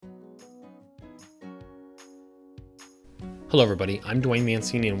Hello everybody, I'm Dwayne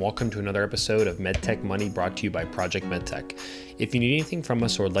Mancini and welcome to another episode of MedTech Money brought to you by Project MedTech. If you need anything from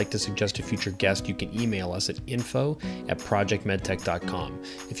us or would like to suggest a future guest, you can email us at info@projectmedtech.com.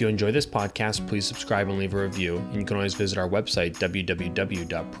 If you enjoy this podcast, please subscribe and leave a review. And you can always visit our website,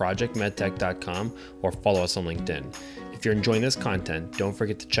 www.projectmedtech.com, or follow us on LinkedIn. If you're enjoying this content, don't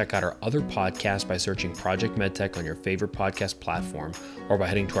forget to check out our other podcasts by searching Project MedTech on your favorite podcast platform or by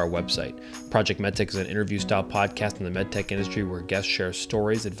heading to our website. Project MedTech is an interview-style podcast in the medtech industry where guests share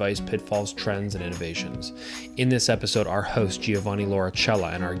stories, advice, pitfalls, trends, and innovations. In this episode, our host, Giovanni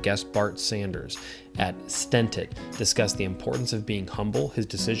Lauricella, and our guest, Bart Sanders at Stentit, discuss the importance of being humble, his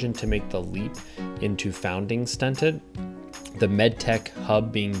decision to make the leap into founding Stentit, the MedTech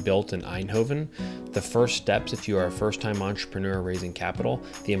hub being built in Eindhoven, the first steps if you are a first-time entrepreneur raising capital,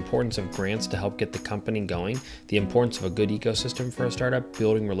 the importance of grants to help get the company going, the importance of a good ecosystem for a startup,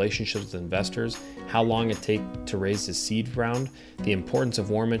 building relationships with investors, how long it takes to raise the seed round, the importance of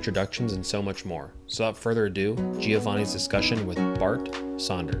warm introductions, and so much more. So without further ado, Giovanni's discussion with Bart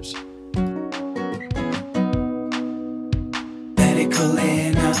Sanders. Medical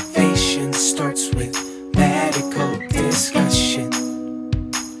innovation starts with medical discussion,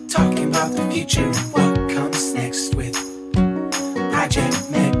 talking about the future and what comes next with Project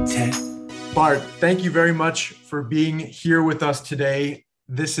MedTech. Bart, thank you very much for being here with us today.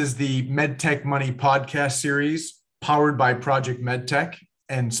 This is the MedTech Money podcast series powered by Project MedTech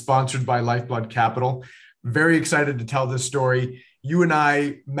and sponsored by Lifeblood Capital. Very excited to tell this story. You and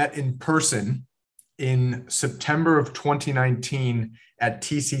I met in person in September of 2019 at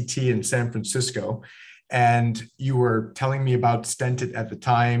TCT in San Francisco. And you were telling me about Stentit at the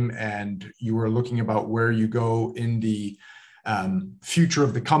time, and you were looking about where you go in the future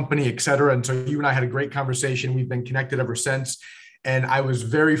of the company, et cetera. And so you and I had a great conversation. We've been connected ever since. And I was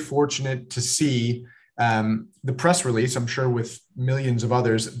very fortunate to see the press release, I'm sure with millions of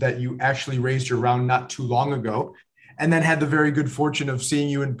others, that you actually raised your round not too long ago. And then had the very good fortune of seeing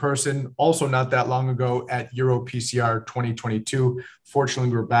you in person also not that long ago at EuroPCR 2022.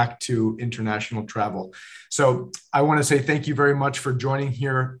 Fortunately, we're back to international travel. So I want to say thank you very much for joining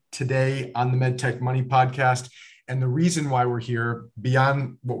here today on the MedTech Money podcast. And the reason why we're here,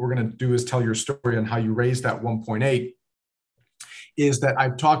 beyond what we're going to do is tell your story on how you raised that 1.8, is that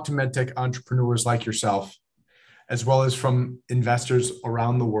I've talked to MedTech entrepreneurs like yourself, as well as from investors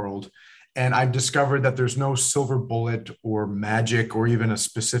around the world. And I've discovered that there's no silver bullet or magic or even a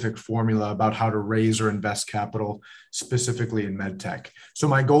specific formula about how to raise or invest capital specifically in medtech. So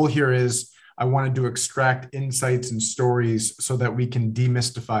my goal here is I wanted to extract insights and stories so that we can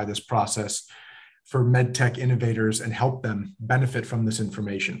demystify this process for medtech innovators and help them benefit from this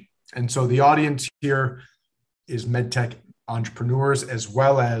information. And so the audience here is medtech entrepreneurs as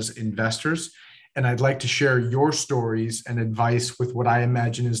well as investors. And I'd like to share your stories and advice with what I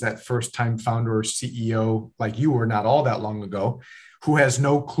imagine is that first-time founder or CEO like you were not all that long ago, who has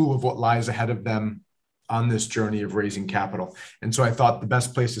no clue of what lies ahead of them on this journey of raising capital. And so I thought the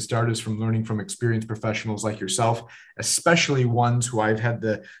best place to start is from learning from experienced professionals like yourself, especially ones who I've had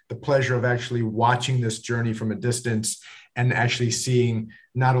the pleasure of actually watching this journey from a distance and actually seeing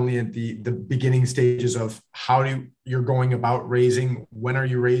not only at the beginning stages of how you're going about raising, when are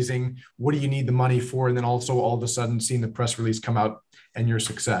you raising, what do you need the money for, and then also all of a sudden seeing the press release come out and your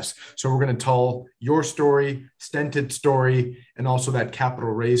success. So we're going to tell your story, Stentit's story, and also that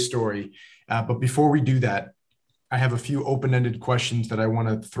capital raise story. But before we do that, I have a few open-ended questions that I want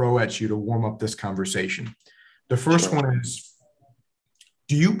to throw at you to warm up this conversation. The first one is,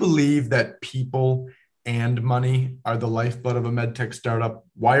 do you believe that people and money are the lifeblood of a medtech startup?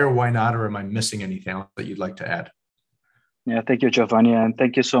 Why or why not? Or am I missing anything else that you'd like to add? Yeah, thank you, Giovanni, and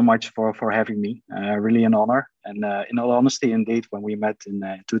thank you so much for having me. Really an honor. And in all honesty, indeed, when we met in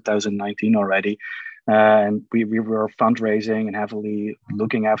 2019 already, and we were fundraising and heavily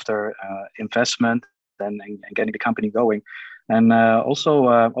looking after investment and getting the company going. And also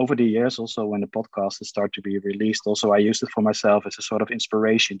over the years, also when the podcast has started to be released, also I used it for myself as a sort of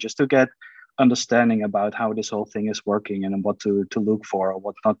inspiration, just to get understanding about how this whole thing is working and what to look for or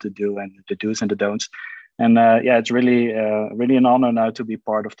what not to do and the do's and the don'ts. And yeah, it's really an honor now to be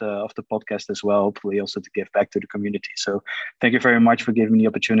part of the podcast as well. Hopefully also to give back to the community. So thank you very much for giving me the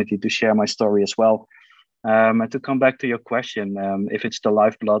opportunity to share my story as well. And to come back to your question, if it's the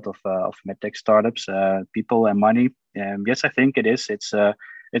lifeblood of medtech startups, people and money, yes, I think it is.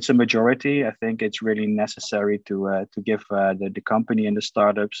 It's a majority. I think it's really necessary to give the company and the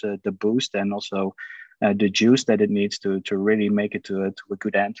startups the boost and also the juice that it needs to really make it to a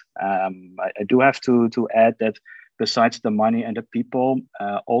good end. I do have to add that besides the money and the people,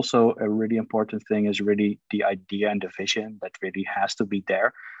 also a really important thing is really the idea and the vision that really has to be there.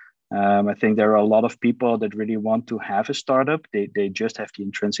 I think there are a lot of people that really want to have a startup. They just have the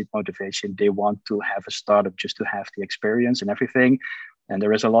intrinsic motivation. They want to have a startup just to have the experience and everything. And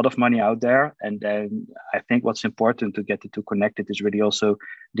there is a lot of money out there. And then I think what's important to get the two connected is really also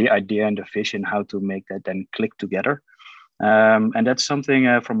the idea and the vision, how to make that then click together. And that's something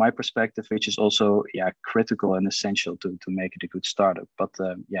from my perspective, which is also critical and essential to make it a good startup. But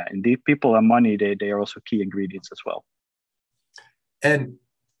indeed, people and money, they are also key ingredients as well. And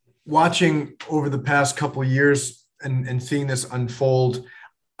watching over the past couple of years and seeing this unfold,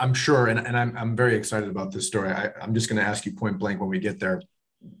 I'm sure, and I'm very excited about this story. I'm just going to ask you point blank when we get there,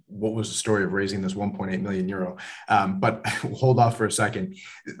 what was the story of raising this 1.8 million euro? But hold off for a second.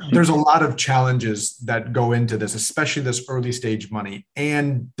 There's a lot of challenges that go into this, especially this early stage money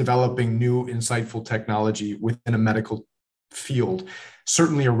and developing new insightful technology within a medical field,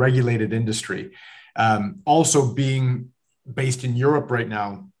 certainly a regulated industry. Also being based in Europe right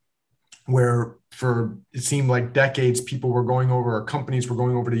now, where for it seemed like decades people were going over, or companies were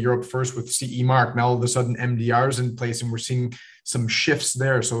going over to Europe first with CE mark. Now all of a sudden MDR is in place and we're seeing some shifts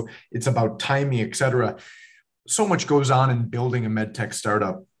there. So it's about timing, et cetera. So much goes on in building a medtech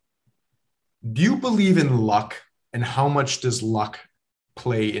startup. Do you believe in luck, and how much does luck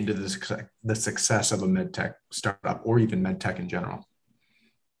play into the success of a medtech startup, or even medtech in general?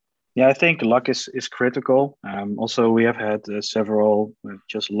 Yeah, I think luck is critical. Also, we have had several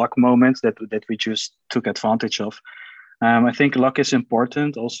just luck moments that we just took advantage of. I think luck is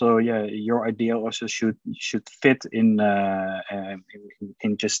important. Also, your idea also should fit in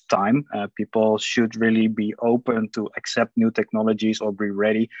just time. People should really be open to accept new technologies or be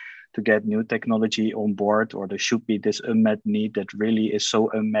ready to get new technology on board, or there should be this unmet need that really is so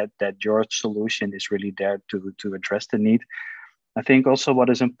unmet that your solution is really there to address the need. I think also what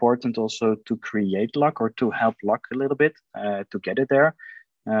is important also to create luck, or to help luck a little bit to get it there.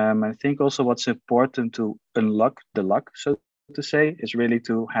 I think also what's important to unlock the luck, so to say, is really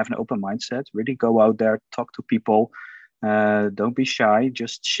to have an open mindset, really go out there, talk to people. Don't be shy,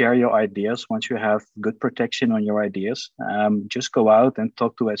 just share your ideas. Once you have good protection on your ideas, just go out and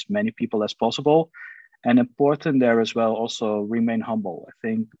talk to as many people as possible. And important there as well, also remain humble. I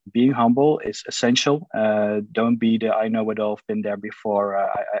think being humble is essential. Don't be the I know it all, I've been there before,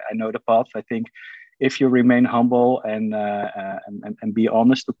 I know the path. I think if you remain humble and be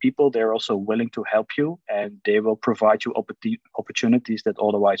honest to people, they're also willing to help you, and they will provide you opportunities that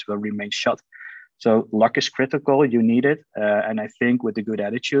otherwise will remain shut. So luck is critical, you need it. And I think with a good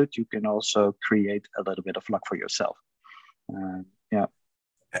attitude, you can also create a little bit of luck for yourself.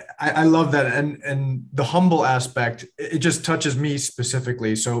 I love that. And the humble aspect, it just touches me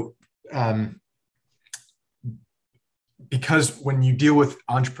specifically. So because when you deal with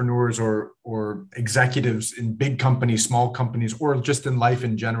entrepreneurs or executives in big companies, small companies, or just in life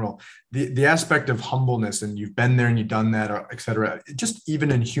in general, the aspect of humbleness, and you've been there and you've done that, et cetera, just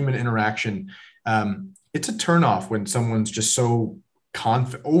even in human interaction, it's a turnoff when someone's just so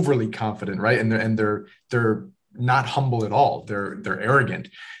overly confident, right? And they're not humble at all. They're arrogant.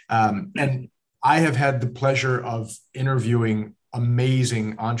 And I have had the pleasure of interviewing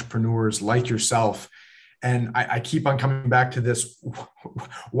amazing entrepreneurs like yourself. And I keep on coming back to this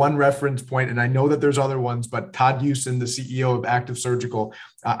one reference point, and I know that there's other ones, but Todd Houston, the CEO of Active Surgical,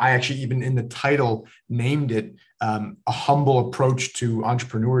 I actually even in the title named it a humble approach to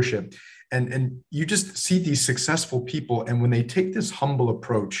entrepreneurship. And you just see these successful people, and when they take this humble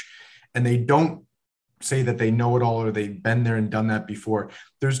approach and they don't say that they know it all or they've been there and done that before,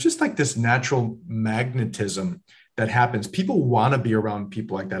 there's just like this natural magnetism that happens. People want to be around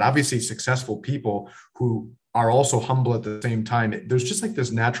people like that. Obviously, successful people who are also humble at the same time. There's just like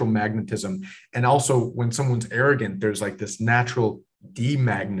this natural magnetism. And also when someone's arrogant, there's like this natural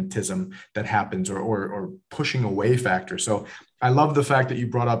demagnetism that happens, or pushing away factor. So I love the fact that you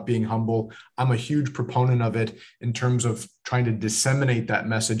brought up being humble. I'm a huge proponent of it in terms of trying to disseminate that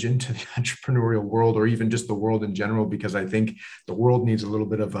message into the entrepreneurial world, or even just the world in general, because I think the world needs a little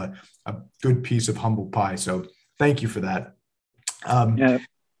bit of a good piece of humble pie. So thank you for that.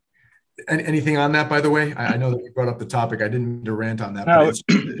 Anything on that, by the way? I know that you brought up the topic. I didn't mean to rant on that. No,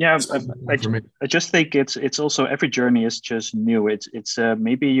 but I just think it's also, every journey is just new. It's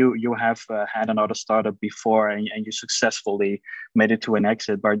maybe you have had another startup before and you successfully made it to an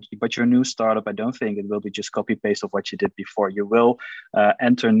exit, but your new startup, I don't think it will be just copy paste of what you did before. You will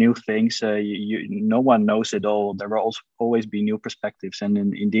enter new things. No one knows it all. There will always be new perspectives, and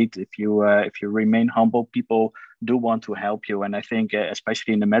indeed, if you remain humble, people do want to help you. And I think,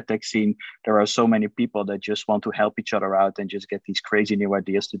 especially in the medtech scene, there are so many people that just want to help each other out and just get these crazy new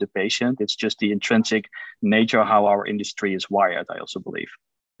ideas to the patient. It's just the intrinsic nature of how our industry is wired, I also believe.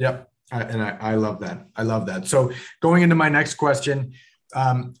 Yep. I love that. I love that. So going into my next question,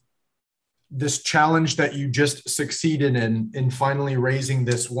 this challenge that you just succeeded in finally raising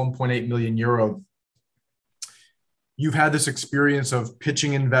this 1.8 million euro, you've had this experience of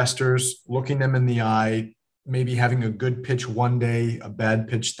pitching investors, looking them in the eye, maybe having a good pitch one day, a bad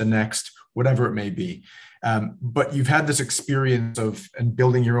pitch the next, whatever it may be. But you've had this experience of and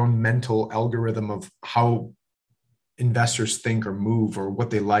building your own mental algorithm of how investors think or move or what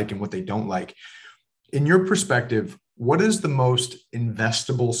they like and what they don't like. In your perspective, what is the most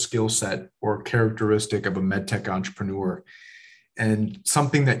investable skill set or characteristic of a medtech entrepreneur, and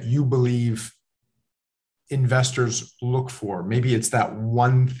something that you believe investors look for? Maybe it's that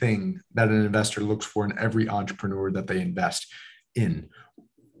one thing that an investor looks for in every entrepreneur that they invest in.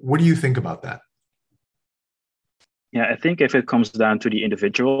 What do you think about that? Yeah, I think if it comes down to the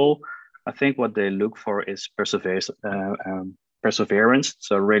individual, I think what they look for is perseverance.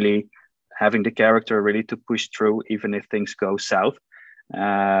 So really having the character really to push through, even if things go south.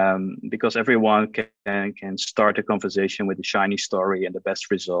 Because everyone can start a conversation with a shiny story and the best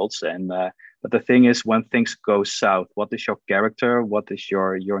results. But the thing is, when things go south, what is your character? What is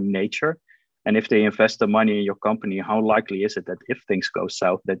your nature? And if they invest the money in your company, how likely is it that if things go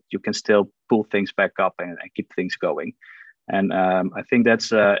south, that you can still pull things back up and keep things going? And I think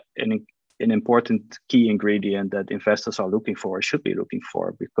that's an important key ingredient that investors are looking for, should be looking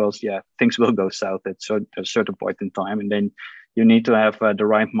for, because things will go south at a certain point in time, and then you need to have the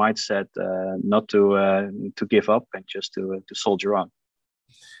right mindset, not to give up and just to soldier on.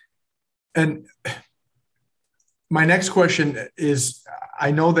 And my next question is,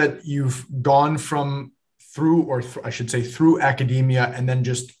 I know that you've gone through academia and then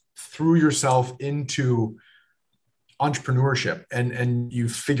just threw yourself into entrepreneurship and you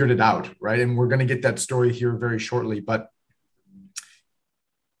figured it out, right? And we're going to get that story here very shortly. But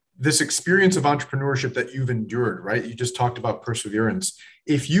this experience of entrepreneurship that you've endured, right? You just talked about perseverance.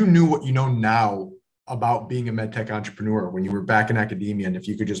 If you knew what you know now about being a medtech entrepreneur when you were back in academia, and if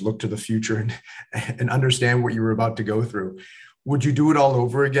you could just look to the future and understand what you were about to go through, would you do it all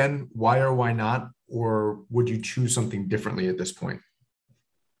over again? Why or why not? Or would you choose something differently at this point?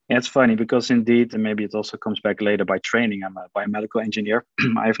 Yeah, it's funny because indeed, and maybe it also comes back later by training, I'm a biomedical engineer.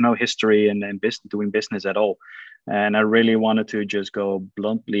 I have no history in doing business at all. And I really wanted to just go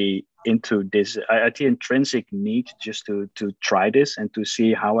bluntly into this. I had the intrinsic need just to try this and to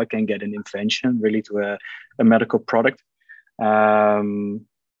see how I can get an invention really to a medical product.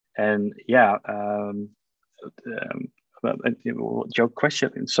 Your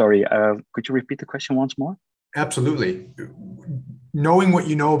question, sorry, could you repeat the question once more? Absolutely. Knowing what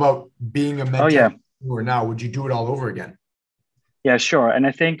you know about being a medtech entrepreneur now, would you do it all over again? Yeah, sure. And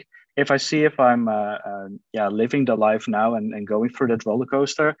I think if I'm living the life now and going through that roller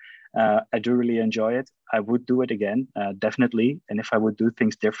coaster, I do really enjoy it. I would do it again, definitely. And if I would do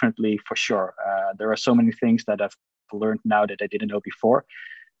things differently, for sure. There are so many things that I've learned now that I didn't know before.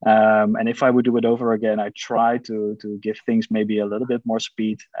 And if I would do it over again, I try to give things maybe a little bit more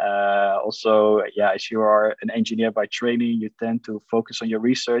speed. Also, as you are an engineer by training, you tend to focus on your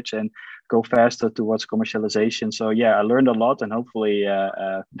research and go faster towards commercialization. So I learned a lot, and hopefully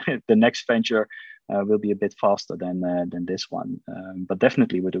the next venture will be a bit faster than this one. But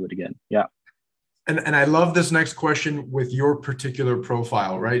definitely we'll do it again. Yeah. And I love this next question with your particular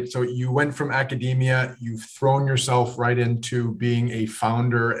profile, right? So you went from academia, you've thrown yourself right into being a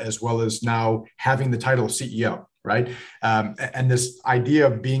founder, as well as now having the title CEO, right? And this idea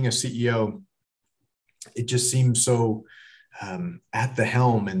of being a CEO, it just seems so at the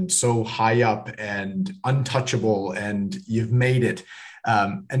helm and so high up and untouchable, and you've made it.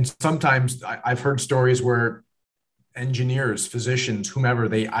 And sometimes I've heard stories where engineers, physicians, whomever,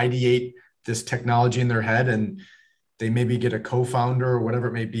 they ideate this technology in their head and they maybe get a co-founder or whatever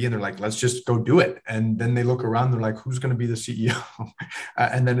it may be, and they're like, let's just go do it. And then they look around, they're like, who's going to be the CEO?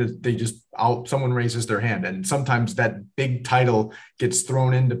 And then someone raises their hand. And sometimes that big title gets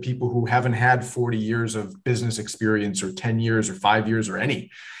thrown into people who haven't had 40 years of business experience or 10 years or 5 years or any.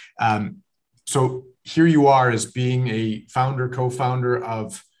 So here you are as being a founder, co-founder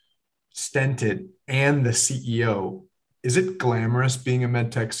of Stentit and the CEO. Is it glamorous being a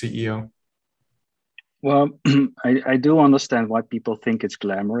medtech CEO? Well, I do understand why people think it's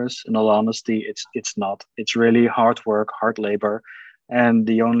glamorous. In all honesty, it's not. It's really hard work, hard labor. And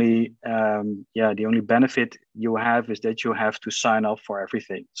the only benefit you have is that you have to sign up for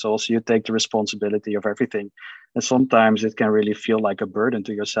everything. So also you take the responsibility of everything. And sometimes it can really feel like a burden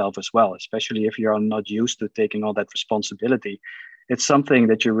to yourself as well, especially if you're not used to taking all that responsibility. It's something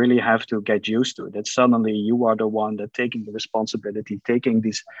that you really have to get used to, that suddenly you are the one that taking the responsibility, taking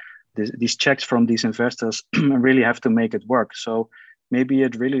these checks from these investors and really have to make it work. So maybe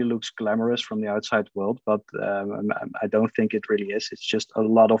it really looks glamorous from the outside world, but I don't think it really is. It's just a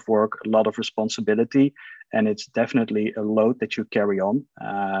lot of work, a lot of responsibility, and it's definitely a load that you carry on.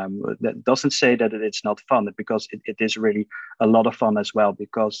 That doesn't say that it's not fun, because it is really a lot of fun as well,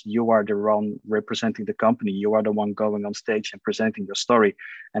 because you are the one representing the company. You are the one going on stage and presenting your story.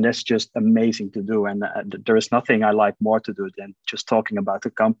 And that's just amazing to do. And there is nothing I like more to do than just talking about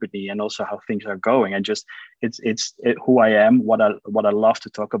the company and also how things are going. And just it's who I am, what I love to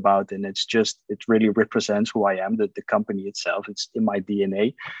talk about. And it really represents who I am, the company itself. It's in my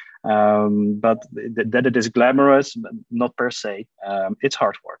DNA. But that it is glamorous, not per se. It's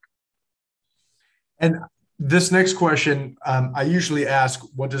hard work. And this next question, I usually ask,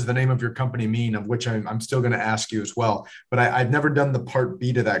 what does the name of your company mean? Of which I'm still going to ask you as well. But I've never done the part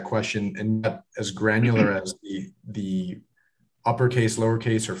B to that question, and not as granular as the uppercase,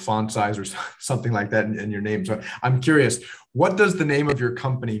 lowercase, or font size, or something like that in your name. So I'm curious, what does the name of your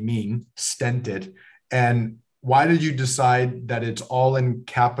company mean, Stentit? And why did you decide that it's all in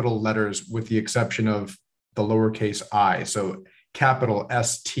capital letters with the exception of the lowercase I? So capital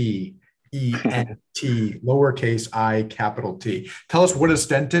STENT, lowercase I, capital T. Tell us what is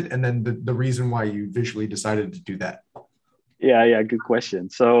Stentit, and then the reason why you visually decided to do that. Yeah, good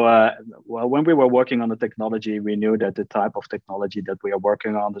question. So, when we were working on the technology, we knew that the type of technology that we are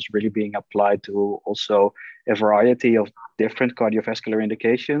working on is really being applied to also a variety of different cardiovascular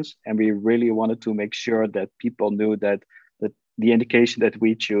indications. And we really wanted to make sure that people knew that the indication that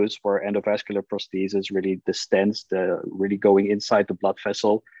we choose for endovascular prosthesis, really the stents, really going inside the blood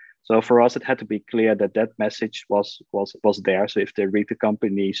vessel. So for us, it had to be clear that message was there. So if they read the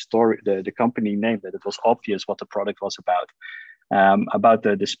company story, the company name, that it was obvious what the product was about. About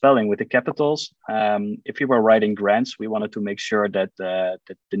the spelling with the capitals, if you were writing grants, we wanted to make sure that the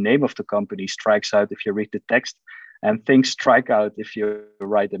name of the company strikes out if you read the text, and things strike out if you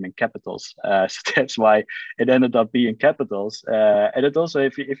write them in capitals. So that's why it ended up being capitals. And it also,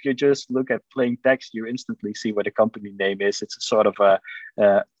 if you just look at plain text, you instantly see what the company name is. It's a sort of a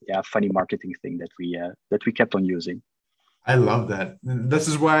funny marketing thing that we kept on using. I love that. This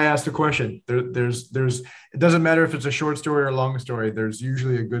is why I asked the question. There's it doesn't matter if it's a short story or a long story. There's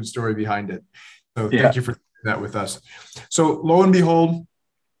usually a good story behind it. So thank you for that with us. So lo and behold,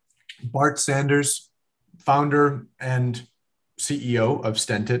 Bart Sanders, founder and CEO of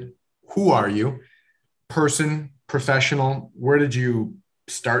Stentit. Who are you? Person, professional. Where did you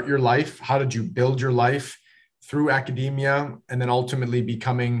start your life? How did you build your life through academia, and then ultimately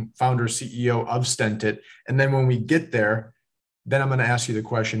becoming founder, CEO of Stentit? And then when we get there, then I'm going to ask you the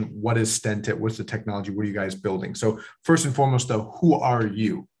question, what is Stentit? What's the technology? What are you guys building? So first and foremost, though, who are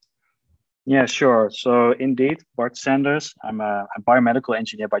you? Yeah, sure. So indeed, Bart Sanders. I'm a biomedical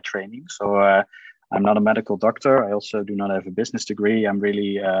engineer by training. So I'm not a medical doctor. I also do not have a business degree. I'm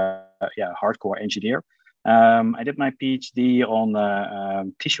really a hardcore engineer. I did my PhD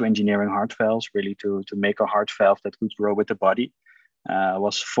on tissue engineering heart valves, really to make a heart valve that could grow with the body. It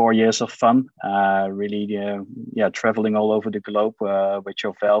was 4 years of fun, traveling all over the globe with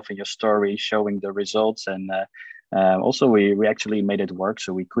your valve and your story, showing the results. And also we actually made it work.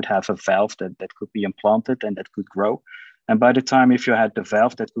 So we could have a valve that could be implanted and that could grow. And by the time, if you had the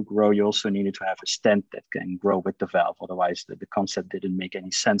valve that could grow, you also needed to have a stent that can grow with the valve. Otherwise, the concept didn't make any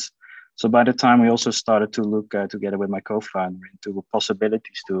sense. So by the time, we also started to look together with my co-founder into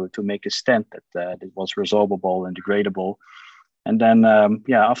possibilities to make a stent that was resorbable and degradable. And then,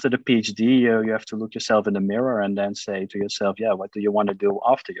 after the PhD, you have to look yourself in the mirror and then say to yourself, what do you want to do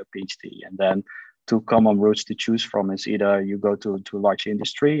after your PhD? And then two common routes to choose from is either you go to large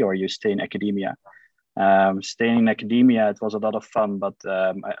industry or you stay in academia. Staying in academia, it was a lot of fun, but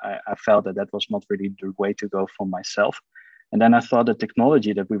I felt that was not really the way to go for myself. And then I thought the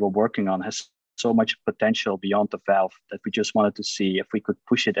technology that we were working on has so much potential beyond the valve that we just wanted to see if we could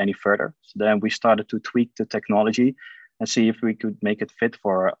push it any further. So then we started to tweak the technology and see if we could make it fit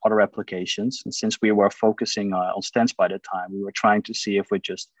for other applications. And since we were focusing on stents by the time, we were trying to see if we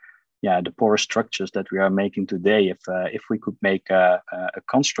just the porous structures that we are making today, if we could make a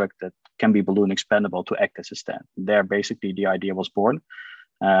construct that can be balloon expandable to act as a stent. There, basically, the idea was born.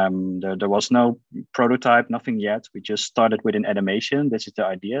 There was no prototype, nothing yet. We just started with an animation. This is the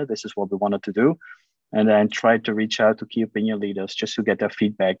idea. This is what we wanted to do. and then try to reach out to key opinion leaders just to get their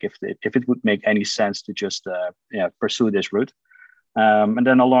feedback if it would make any sense to just pursue this route. And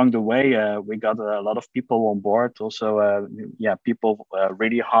then along the way, we got a lot of people on board. Also, people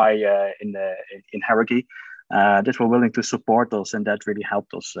really high in hierarchy that were willing to support us, and that really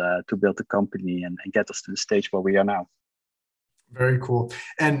helped us to build the company and get us to the stage where we are now. Very cool.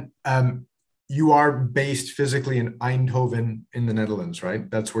 And you are based physically in Eindhoven in the Netherlands, right?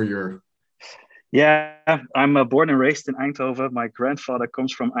 That's where you're. Yeah, I'm born and raised in Eindhoven. My grandfather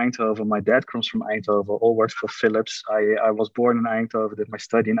comes from Eindhoven. My dad comes from Eindhoven. All works for Philips. I was born in Eindhoven, did my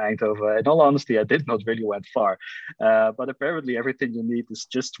study in Eindhoven. In all honesty, I did not really went far. But apparently everything you need is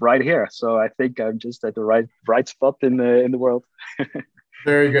just right here. So I think I'm just at the right spot in the world.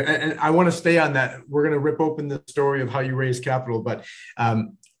 Very good. And I want to stay on that. We're going to rip open the story of how you raise capital, but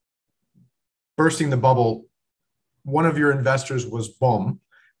bursting the bubble, one of your investors was BOM,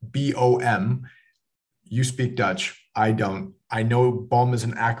 BOM. You speak Dutch. I don't. I know BOM is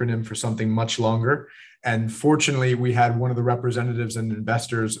an acronym for something much longer. And fortunately, we had one of the representatives and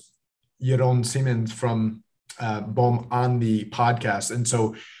investors, Jeroen Siemens from BOM, on the podcast. And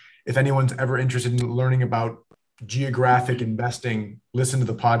so if anyone's ever interested in learning about geographic investing, listen to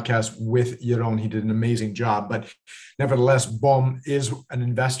the podcast with Jeroen. He did an amazing job. But nevertheless, BOM is an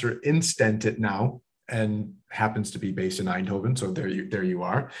investor in Stentit now and happens to be based in Eindhoven. So there you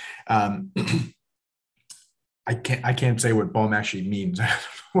are. I can't say what BOM actually means.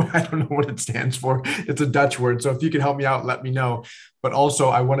 I don't know what it stands for. It's a Dutch word. So if you can help me out, let me know. But also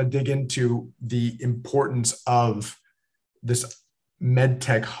I want to dig into the importance of this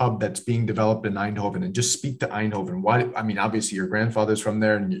medtech hub that's being developed in Eindhoven, and just speak to Eindhoven. Why? I mean, obviously your grandfather's from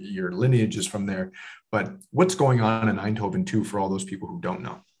there and your lineage is from there, but what's going on in Eindhoven too, for all those people who don't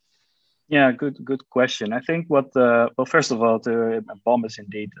know? Yeah, good question. I think first of all, the BOM is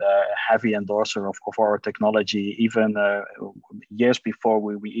indeed a heavy endorser of our technology. Even years before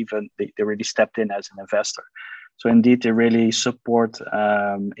they really stepped in as an investor. So indeed, they really support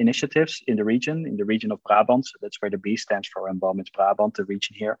initiatives in the region of Brabant. So that's where the B stands for, and BOM is Brabant, the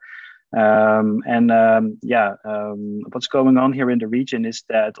region here. What's going on here in the region is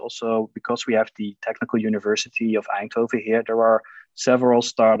that also because we have the Technical University of Eindhoven here, there are several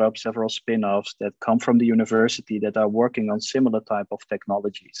startups, several spin-offs that come from the university that are working on similar type of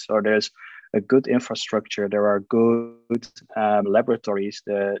technologies. So there's a good infrastructure, there are good laboratories,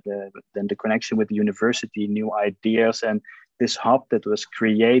 then the connection with the university, new ideas, and this hub that was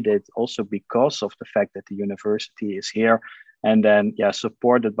created also because of the fact that the university is here, and then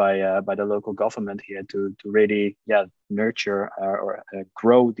supported by the local government here to really nurture or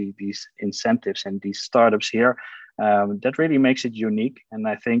grow these incentives and these startups here. That really makes it unique. And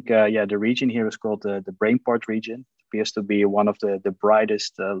I think the region here is called the Brainport region. It appears to be one of the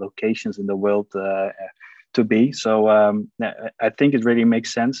brightest locations in the world to be. So I think it really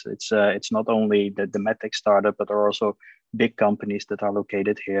makes sense. It's not only the medtech startup, but there are also big companies that are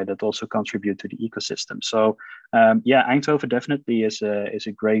located here that also contribute to the ecosystem. So Eindhoven definitely is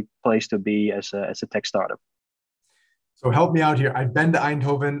a great place to be as a tech startup. So help me out here. I've been to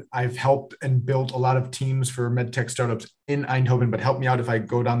Eindhoven. I've helped and built a lot of teams for medtech startups in Eindhoven, but help me out if I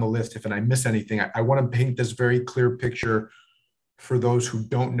go down the list, if I miss anything. I want to paint this very clear picture for those who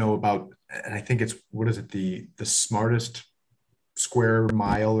don't know about, and I think it's, what is it? The smartest square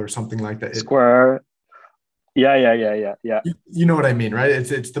mile or something like that. Square. Yeah. You know what I mean, right?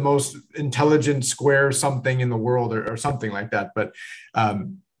 It's the most intelligent square something in the world or something like that. But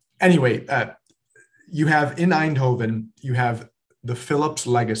anyway, you have in Eindhoven, you have the Philips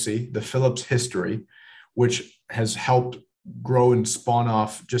legacy, the Philips history, which has helped grow and spawn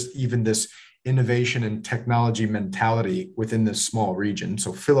off just even this innovation and technology mentality within this small region.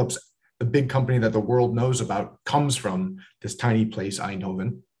 So Philips, the big company that the world knows about, comes from this tiny place,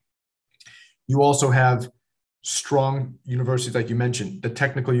 Eindhoven. You also have strong universities, like you mentioned. The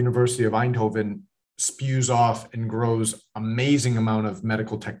Technical University of Eindhoven spews off and grows amazing amount of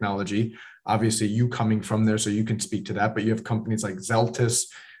medical technology. Obviously, you coming from there, so you can speak to that. But you have companies like Zeltis,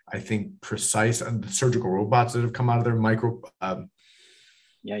 I think Precise, and the surgical robots that have come out of there.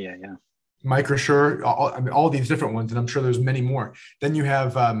 Microsure, all these different ones, and I'm sure there's many more. Then you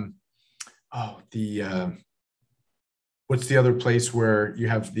have what's the other place where you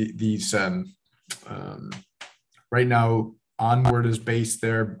have these right now? Onward is based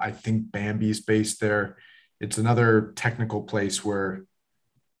there. I think Bambi is based there. It's another technical place where,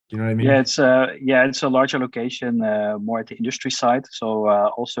 you know what I mean? It's a larger location, more at the industry side. So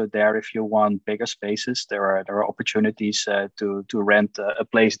also there, if you want bigger spaces, there are opportunities to rent a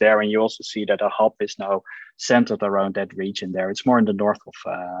place there, and you also see that a hub is now centered around that region there. It's more in the north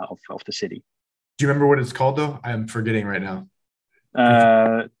of the city. Do you remember what it's called though? I am forgetting right now.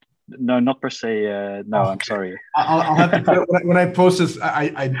 No, not per se. No, Oh, I'm okay. sorry. I'll have to put it, when I post this.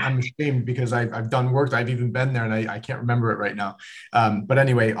 I'm ashamed because I've done work. I've even been there and I can't remember it right now. But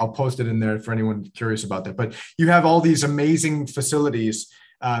anyway, I'll post it in there for anyone curious about that. But you have all these amazing facilities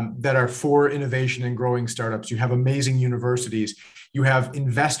that are for innovation and growing startups. You have amazing universities. You have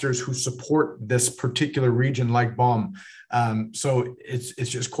investors who support this particular region like BOM. So it's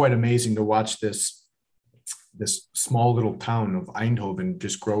just quite amazing to watch this small little town of Eindhoven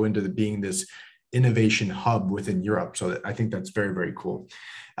just grow into being this innovation hub within Europe. So I think that's very, very cool.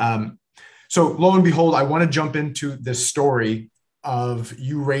 So lo and behold, I want to jump into this story of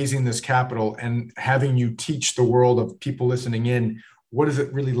you raising this capital and having you teach the world of people listening in. What is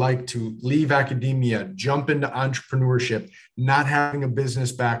it really like to leave academia, jump into entrepreneurship, not having a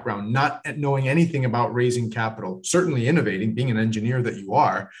business background, not knowing anything about raising capital, certainly innovating, being an engineer that you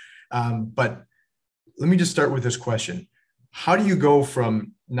are, but let me just start with this question. How do you go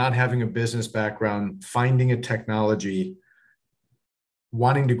from not having a business background, finding a technology,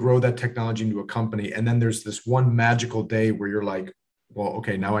 wanting to grow that technology into a company, and then there's this one magical day where you're like, well,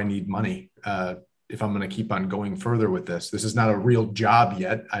 okay, now I need money if I'm going to keep on going further with this. This is not a real job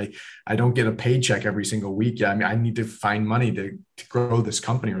yet. I don't get a paycheck every single week yet. I mean, I need to find money to grow this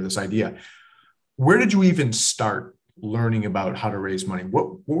company or this idea. Where did you even start learning about how to raise money?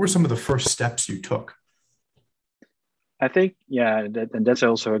 What were some of the first steps you took? I think, and that's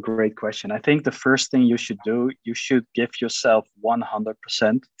also a great question. I think the first thing you should do, you should give yourself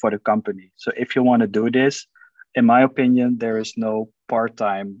 100% for the company. So if you want to do this, in my opinion, there is no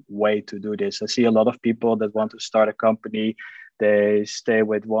part-time way to do this. I see a lot of people that want to start a company. They stay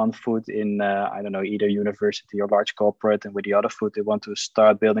with one foot in, I don't know, either university or large corporate, and with the other foot, they want to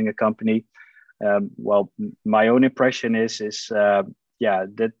start building a company. Well, my own impression is that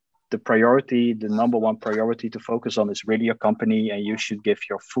the priority, the number one priority to focus on is really your company, and you should give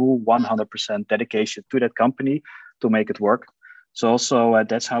your full 100% dedication to that company to make it work. So also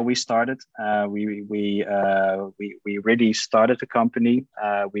that's how we started. We really started the company.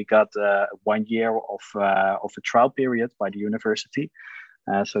 We got 1 year of a trial period by the university.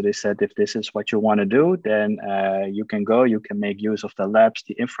 So they said, if this is what you want to do, then you can go, you can make use of the labs,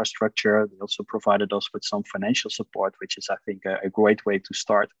 the infrastructure. They also provided us with some financial support, which is, I think, a great way to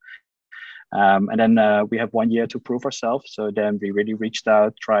start. And then we have 1 year to prove ourselves. So then we really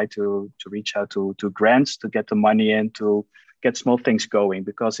tried to reach out to grants to get the money in, to get small things going.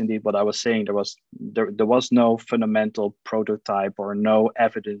 Because indeed, what I was saying, there was no fundamental prototype or no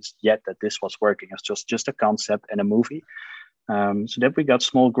evidence yet that this was working. It's just a concept and a movie. So that we got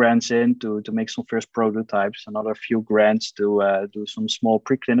small grants in to make some first prototypes, another few grants to do some small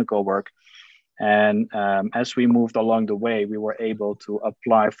preclinical work. And as we moved along the way, we were able to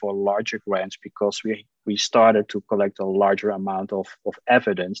apply for larger grants because we started to collect a larger amount of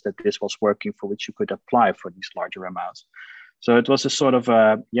evidence that this was working, for which you could apply for these larger amounts. So it was a sort of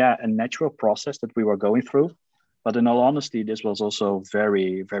a natural process that we were going through. But in all honesty, this was also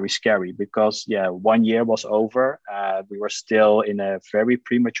very, very scary because 1 year was over. We were still in a very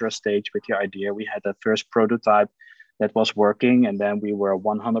premature stage with the idea. We had a first prototype that was working, and then we were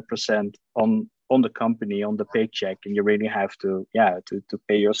 100% on the company, on the paycheck, and you really have to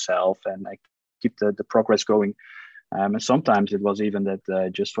pay yourself and keep the progress going. And sometimes it was even that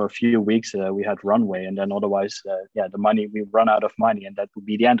just for a few weeks we had runway, and then otherwise, the money, we run out of money, and that would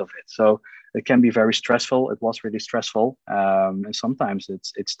be the end of it. So it can be very stressful. Be really stressful, and sometimes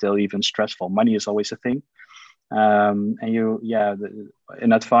it's still even stressful. Money is always a thing. And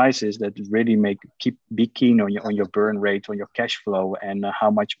an advice is that really be keen on your burn rate, on your cash flow, and how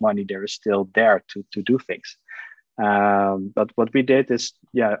much money there is still there to do things. But what we did is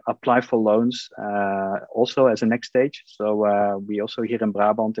apply for loans also as a next stage. So we also, here in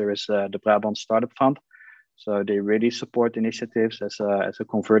Brabant, there is the Brabant Startup Fund. So they really support initiatives as a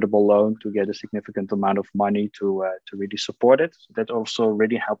convertible loan to get a significant amount of money to really support it. So that also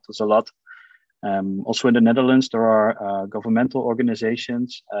really helped us a lot. Also in the Netherlands, there are governmental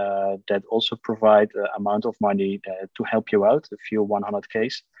organizations that also provide amount of money to help you out, a few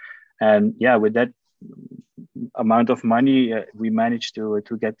 100Ks. And with that amount of money, we managed to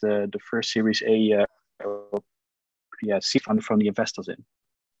get the first Series A seed fund from the investors in.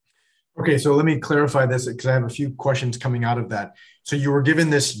 Okay, so let me clarify this because I have a few questions coming out of that. So you were given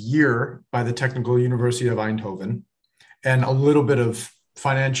this year by the Technical University of Eindhoven and a little bit of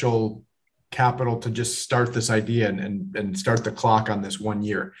financial capital to just start this idea and start the clock on this 1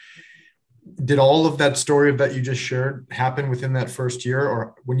 year. Did all of that story that you just shared happen within that first year?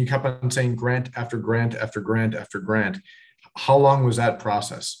 Or when you kept on saying grant after grant after grant after grant, how long was that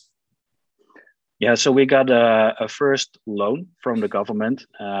process? Yeah, so we got a first loan from the government.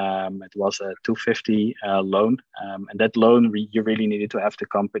 It was a 250 loan, and that loan you really needed to have the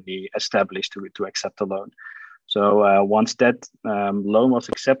company established to accept the loan. So once that loan was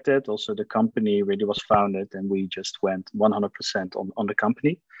accepted, also the company really was founded, and we just went 100% on the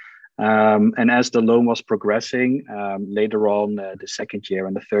company. And as the loan was progressing, later on the second year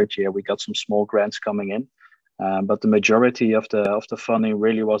and the third year, we got some small grants coming in. But the majority of the funding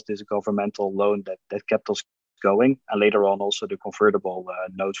really was this governmental loan that kept us going, and later on also the convertible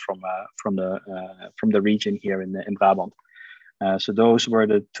note from the region here in Brabant. So those were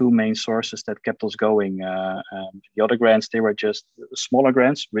the two main sources that kept us going. The other grants, they were just smaller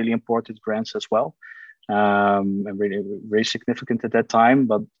grants, really important grants as well, and really very significant at that time.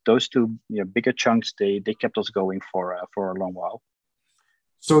 But those two bigger chunks, they kept us going for a long while.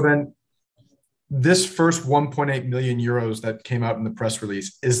 So then, this first 1.8 million euros that came out in the press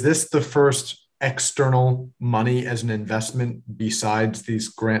release, is this the first external money as an investment besides these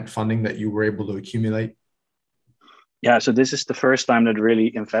grant funding that you were able to accumulate? Yeah, so this is the first time that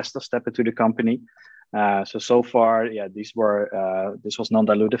really investors step into the company. So far, this was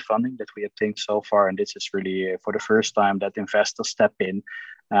non-dilutive funding that we obtained so far, and this is really for the first time that investors step in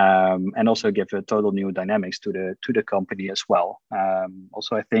and also give a total new dynamics to the company as well.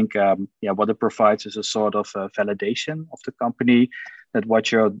 Also, I think what it provides is a sort of validation of the company, that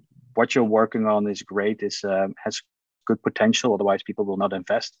what you're working on is great, has good potential. Otherwise, people will not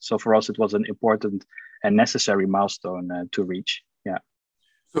invest. So for us, it was an important and necessary milestone to reach. Yeah.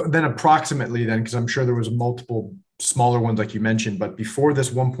 So then approximately then, because I'm sure there was multiple smaller ones like you mentioned, but before this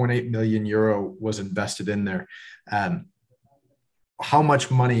 1.8 million euro was invested in there, how much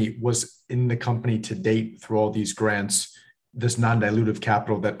money was in the company to date through all these grants, this non-dilutive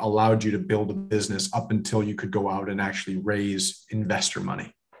capital that allowed you to build a business up until you could go out and actually raise investor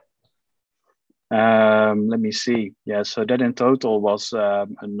money? Let me see. Yeah, so that in total was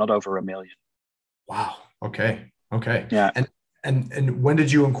not over 1 million. Wow. Okay. Yeah. And when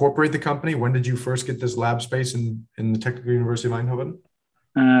did you incorporate the company? When did you first get this lab space in the Technical University of Eindhoven?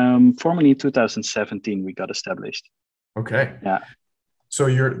 Formally in 2017, we got established. Okay. Yeah. So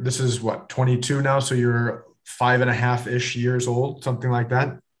this is what, 22 now? So you're 5.5-ish years old, something like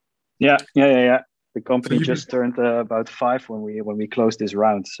that? Yeah. The company just turned about 5 when we closed this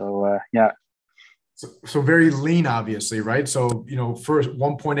round. So yeah. So very lean, obviously, right? So, first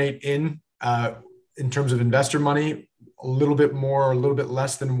 1.8 in terms of investor money, a little bit more, a little bit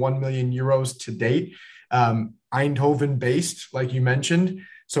less than 1 million euros to date. Eindhoven based, like you mentioned.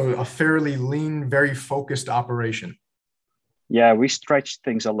 So a fairly lean, very focused operation. Yeah, we stretched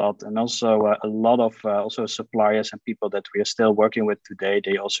things a lot, and also a lot of also suppliers and people that we are still working with today.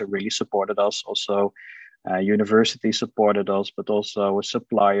 They also really supported us. Also, university supported us, but also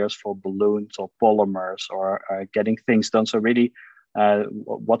suppliers for balloons or polymers or getting things done. So really,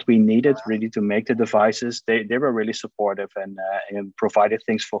 what we needed really to make the devices, they were really supportive and provided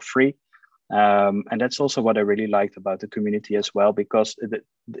things for free. And that's also what I really liked about the community as well, because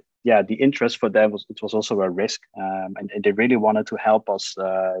the interest for them was also a risk, and they really wanted to help us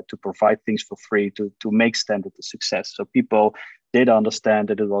to provide things for free to make Stentit a success. So people did understand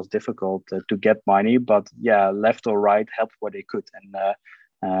that it was difficult to get money, but left or right helped where they could,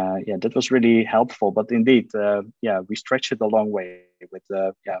 and that was really helpful. But indeed, we stretched it a long way with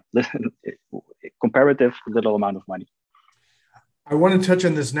comparative little amount of money. I want to touch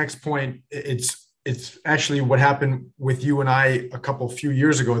on this next point. It's actually what happened with you and I a few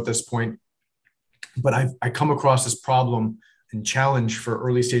years ago at this point. But I come across this problem and challenge for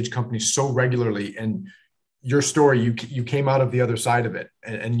early stage companies so regularly. And your story, you came out of the other side of it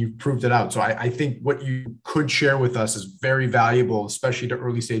and you proved it out. So I think what you could share with us is very valuable, especially to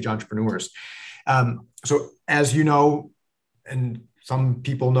early stage entrepreneurs. So as you know, and some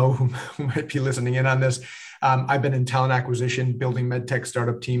people know who might be listening in on this, I've been in talent acquisition, building medtech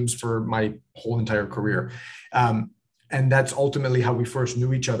startup teams for my whole entire career. And that's ultimately how we first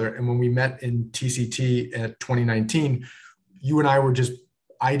knew each other. And when we met in TCT at 2019, you and I were just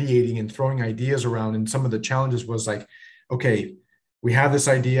ideating and throwing ideas around. And some of the challenges was like, okay, we have this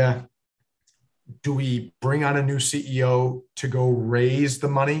idea. Do we bring on a new CEO to go raise the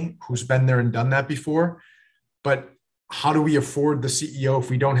money who's been there and done that before? But how do we afford the CEO if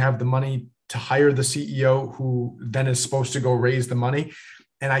we don't have the money to hire the CEO who then is supposed to go raise the money?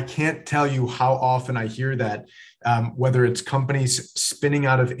 And I can't tell you how often I hear that, whether it's companies spinning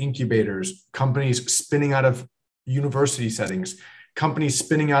out of incubators, companies spinning out of university settings, companies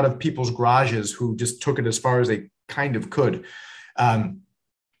spinning out of people's garages who just took it as far as they kind of could.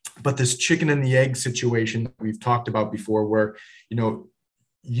 But this chicken and the egg situation that we've talked about before, where,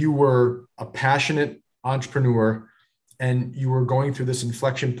 you were a passionate entrepreneur and you were going through this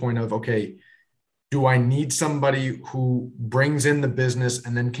inflection point of, okay, do I need somebody who brings in the business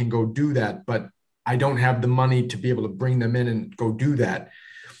and then can go do that? But I don't have the money to be able to bring them in and go do that.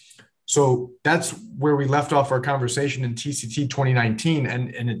 So that's where we left off our conversation in TCT 2019.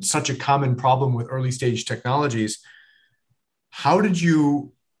 And it's such a common problem with early stage technologies. How did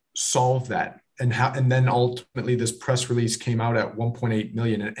you solve that? And then ultimately this press release came out at 1.8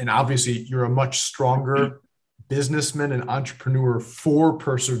 million. And obviously you're a much stronger businessman and entrepreneur for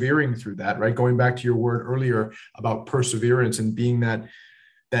persevering through that, right? Going back to your word earlier about perseverance and being that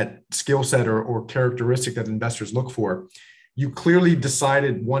skill set or characteristic that investors look for. You clearly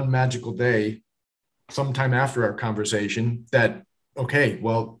decided one magical day, sometime after our conversation, that, okay,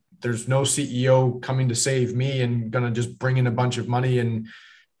 well, there's no CEO coming to save me and going to just bring in a bunch of money, and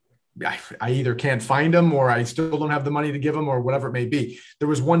I either can't find them or I still don't have the money to give them or whatever it may be. There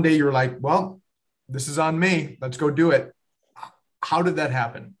was one day you're like, well, this is on me. Let's go do it. How did that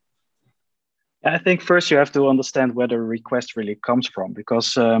happen? I think first you have to understand where the request really comes from,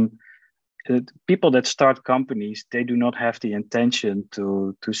 because people that start companies, they do not have the intention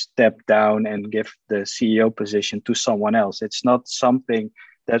to step down and give the CEO position to someone else. It's not something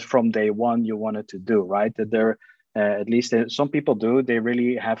that from day one you wanted to do, right? That there, at least some people do. They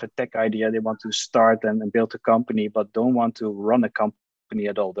really have a tech idea. They want to start and build a company, but don't want to run a company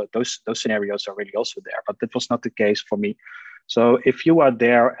at all. Those scenarios are really also there, but that was not the case for me. So if you are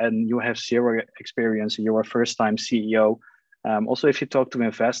there and you have zero experience, you're a first-time CEO. Also, if you talk to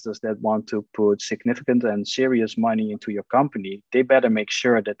investors that want to put significant and serious money into your company, they better make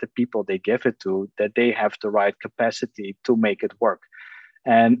sure that the people they give it to, that they have the right capacity to make it work.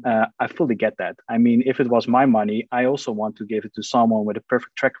 And I fully get that. I mean, if it was my money, I also want to give it to someone with a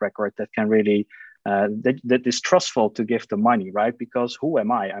perfect track record that can really that is trustful to give the money, right? Because who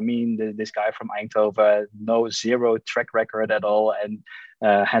am I? I mean, this guy from Eindho, knows zero track record at all and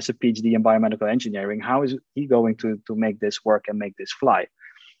has a PhD in biomedical engineering. How is he going to make this work and make this fly?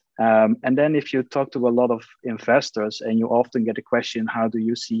 And then if you talk to a lot of investors and you often get a question, how do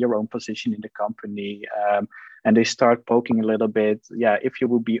you see your own position in the company? And they start poking a little bit. Yeah, if you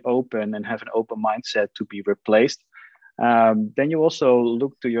will be open and have an open mindset to be replaced, then you also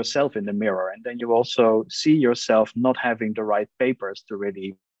look to yourself in the mirror, and then you also see yourself not having the right papers to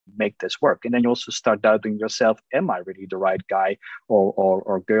really make this work. And then you also start doubting yourself, am I really the right guy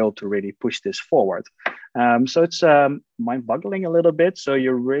or girl to really push this forward? So it's mind-boggling a little bit. So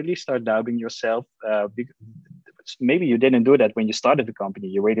you really start doubting yourself. Maybe you didn't do that when you started the company.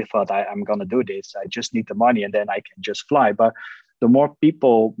 You really thought, I'm going to do this. I just need the money and then I can just fly. But the more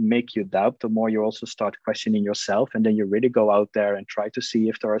people make you doubt, the more you also start questioning yourself. And then you really go out there and try to see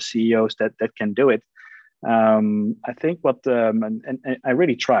if there are CEOs that can do it. I think and I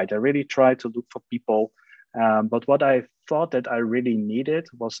really tried to look for people. But what I thought that I really needed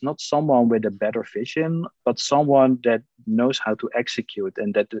was not someone with a better vision, but someone that knows how to execute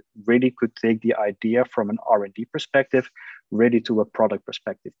and that really could take the idea from an R&D perspective really to a product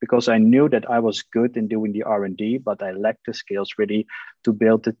perspective. Because I knew that I was good in doing the R&D, but I lacked the skills really to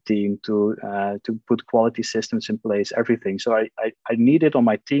build the team, to put quality systems in place, everything. So I needed on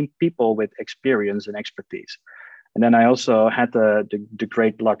my team people with experience and expertise. And then I also had the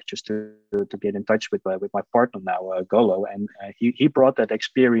great luck just to get in touch with my partner now, Golo, and he brought that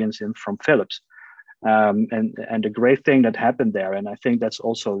experience in from Philips. And the great thing that happened there, and I think that's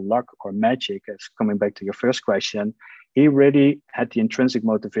also luck or magic, as coming back to your first question, he really had the intrinsic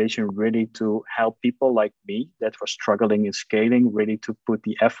motivation really to help people like me that were struggling in scaling, really to put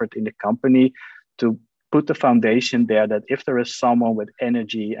the effort in the company, to put the foundation there that if there is someone with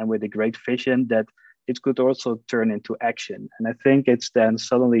energy and with a great vision, that it could also turn into action. And I think it's then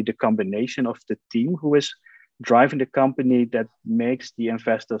suddenly the combination of the team who is driving the company that makes the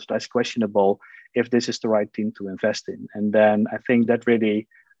investors less questionable if this is the right team to invest in. And then I think that really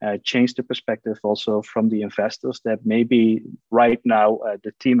changed the perspective also from the investors that maybe right now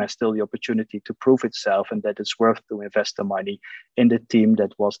the team has still the opportunity to prove itself and that it's worth to invest the money in the team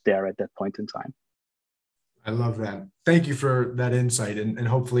that was there at that point in time. I love that. Thank you for that insight. And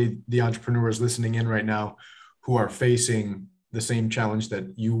hopefully the entrepreneurs listening in right now who are facing the same challenge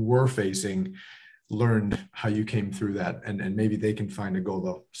that you were facing learned how you came through that. And maybe they can find a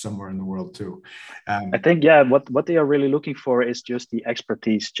Golo somewhere in the world too. I think, yeah, what they are really looking for is just the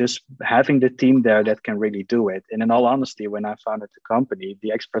expertise, just having the team there that can really do it. And in all honesty, when I founded the company,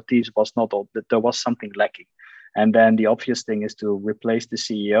 the expertise was not all, that there was something lacking. And then the obvious thing is to replace the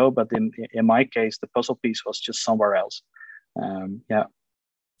CEO. But in my case, the puzzle piece was just somewhere else. Yeah.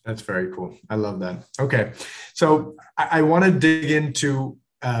 That's very cool. I love that. Okay. So I want to dig into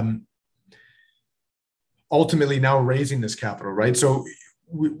ultimately now raising this capital, right? So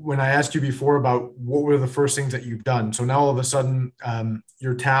when I asked you before about what were the first things that you've done, so now all of a sudden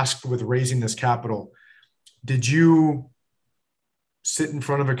you're tasked with raising this capital. Did you sit in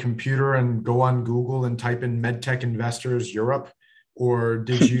front of a computer and go on Google and type in MedTech Investors Europe, or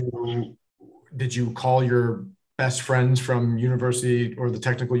did you call your best friends from university or the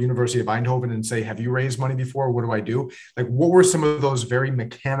Technical University of Eindhoven and say, have you raised money before? What do I do? Like, what were some of those very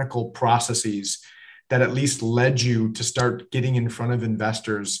mechanical processes that at least led you to start getting in front of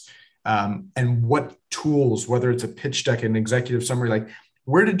investors? And what tools, whether it's a pitch deck, an executive summary, like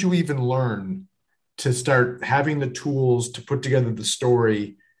where did you even learn to start having the tools to put together the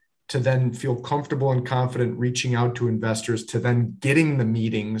story, to then feel comfortable and confident reaching out to investors, to then getting the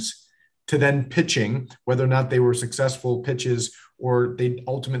meetings, to then pitching, whether or not they were successful pitches or they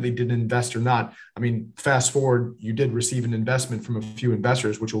ultimately did invest or not? I mean, fast forward, you did receive an investment from a few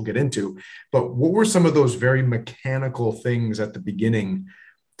investors, which we'll get into, but what were some of those very mechanical things at the beginning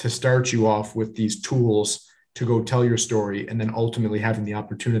to start you off with these tools to go tell your story and then ultimately having the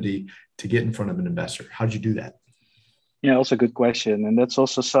opportunity to get in front of an investor? How did you do that? Yeah, also a good question. And that's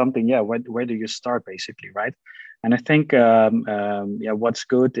also something, where do you start basically, right? And I think, what's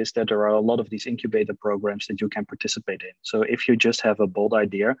good is that there are a lot of these incubator programs that you can participate in. So if you just have a bold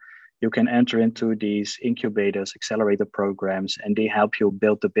idea, you can enter into these incubators, accelerator programs, and they help you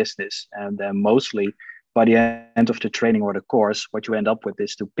build the business. And then mostly by the end of the training or the course, what you end up with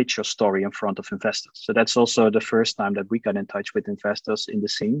is to pitch your story in front of investors. So that's also the first time that we got in touch with investors in the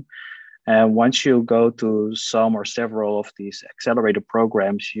scene. And once you go to some or several of these accelerator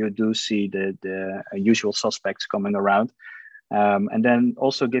programs, you do see the usual suspects coming around. And then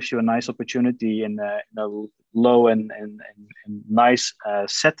also gives you a nice opportunity in a low and nice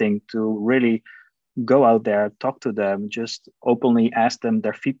setting to really go out there, talk to them, just openly ask them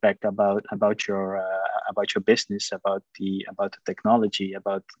their feedback about your business, about the technology,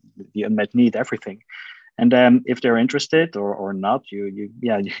 about the unmet need, everything. And then if they're interested or not, you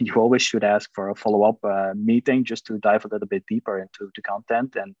always should ask for a follow-up meeting just to dive a little bit deeper into the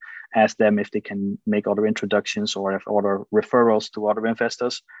content and ask them if they can make other introductions or if other referrals to other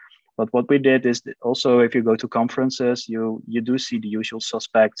investors. But what we did is also, if you go to conferences, you do see the usual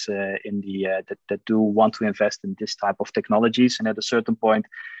suspects that do want to invest in this type of technologies. And at a certain point,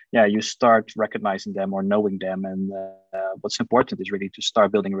 you start recognizing them or knowing them. And what's important is really to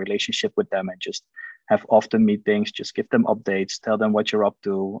start building a relationship with them and just have often meetings, just give them updates, tell them what you're up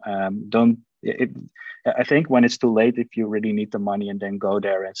to. I think when it's too late, if you really need the money and then go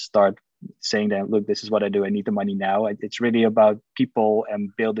there and start saying that, look, this is what I do, I need the money now. It's really about people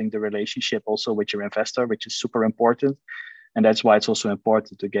and building the relationship also with your investor, which is super important. And that's why it's also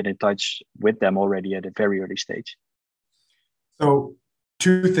important to get in touch with them already at a very early stage. So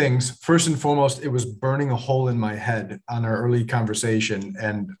two things. First and foremost, it was burning a hole in my head on our early conversation.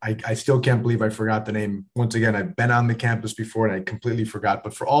 And I still can't believe I forgot the name. Once again, I've been on the campus before and I completely forgot.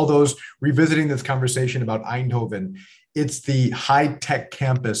 But for all those revisiting this conversation about Eindhoven, it's the high-tech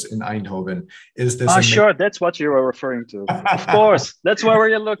campus in Eindhoven. Is this? Sure, that's what you were referring to. Of course, that's where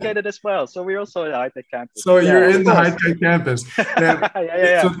we're located as well. So we're also at the high-tech campus. So you're in the high-tech campus.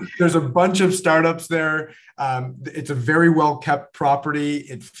 Yeah. So there's a bunch of startups there. It's a very well-kept property.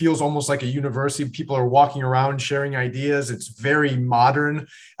 It feels almost like a university. People are walking around sharing ideas. It's very modern.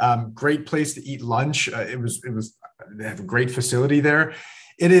 Great place to eat lunch. They have a great facility there.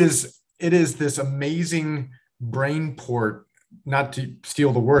 It is this amazing brain port, not to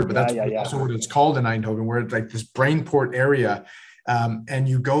steal the word, but that's also what it's called in Eindhoven, where it's like this brain port area. And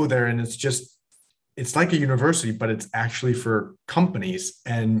you go there and it's like a university, but it's actually for companies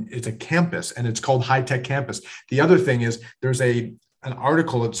and it's a campus and it's called High Tech Campus. The other thing is there's an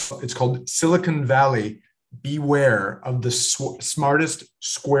article, it's called Silicon Valley, Beware of the Smartest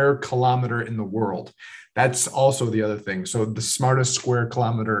Square Kilometer in the World. That's also the other thing. So the smartest square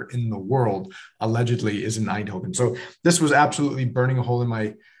kilometer in the world allegedly is in Eindhoven. So this was absolutely burning a hole in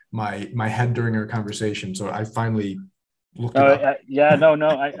my head during our conversation. So I finally looked it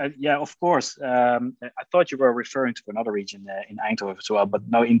up. Of course. I thought you were referring to another region in Eindhoven as well, but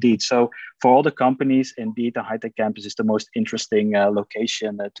no, indeed. So for all the companies, indeed, the high-tech campus is the most interesting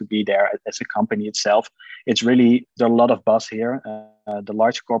location to be there as a company itself. It's really, there are a lot of buzz here. The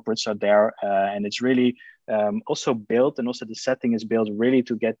large corporates are there, and it's really also built, and also the setting is built really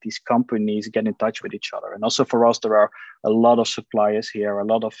to get these companies get in touch with each other. And also for us, there are a lot of suppliers here, a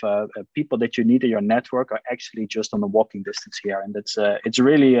lot of people that you need in your network are actually just on a walking distance here. And it's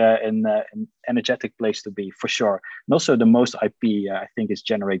really an energetic place to be, for sure. And also the most IP, I think, is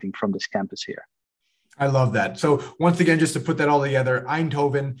generating from this campus here. I love that. So once again, just to put that all together,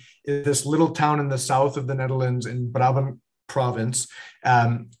 Eindhoven is this little town in the south of the Netherlands in Brabant province.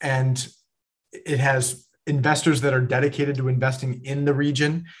 And it has investors that are dedicated to investing in the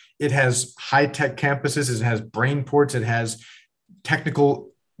region. It has high-tech campuses. It has brain ports. It has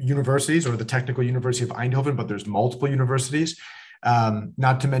technical universities, or the Technical University of Eindhoven, but there's multiple universities,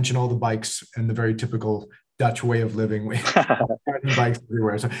 not to mention all the bikes and the very typical Dutch way of living. Bikes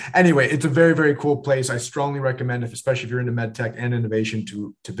everywhere. So anyway, it's a very, very cool place. I strongly recommend, especially if you're into medtech and innovation,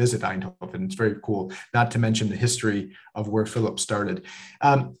 to visit Eindhoven. It's very cool, not to mention the history of where Philip started.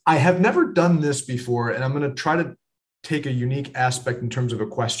 I have never done this before, and I'm going to try to take a unique aspect in terms of a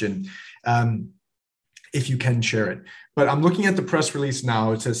question, if you can share it. But I'm looking at the press release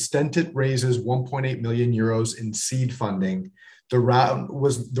now. It says Stentit raises 1.8 million euros in seed funding. The round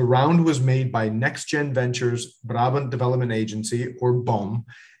was made by Next Gen Ventures, Brabant Development Agency, or BOM,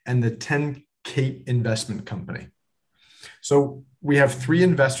 and the 10 Kate Investment Company. So we have three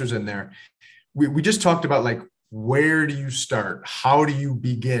investors in there. We just talked about, like, where do you start? How do you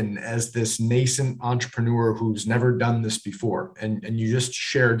begin as this nascent entrepreneur who's never done this before? And you just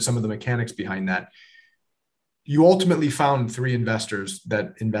shared some of the mechanics behind that. You ultimately found three investors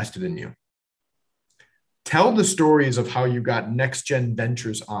that invested in you. Tell the stories of how you got Next Gen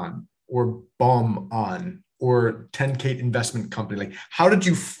Ventures on, or BOM on, or 10 Kate Investment Company. Like, how did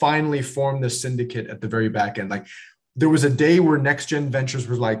you finally form this syndicate at the very back end? Like, there was a day where Next Gen Ventures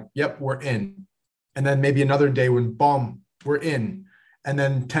was like, yep, we're in. And then maybe another day when BOM, we're in. And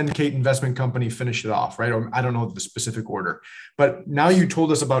then 10 Kate Investment Company finished it off, right? Or I don't know the specific order. But now you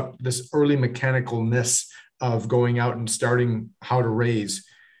told us about this early mechanicalness of going out and starting how to raise.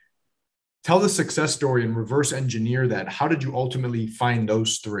 Tell the success story and reverse engineer that. How did you ultimately find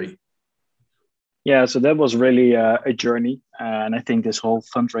those three? Yeah, so that was really a journey. And I think this whole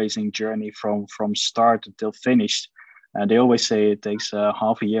fundraising journey from start until finished, they always say it takes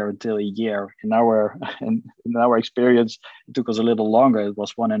half a year until a year. In our experience, it took us a little longer. It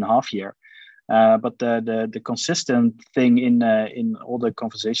was 1.5 years. But the consistent thing in all the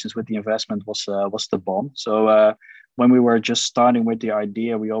conversations with the investment was the BOM. So when we were just starting with the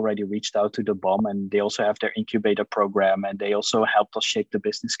idea, we already reached out to the BOM, and they also have their incubator program, and they also helped us shape the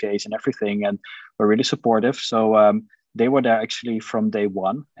business case and everything, and were really supportive. So they were there actually from day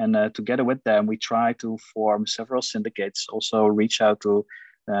one, and together with them, we tried to form several syndicates. Also reach out to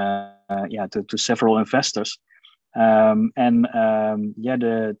several investors. The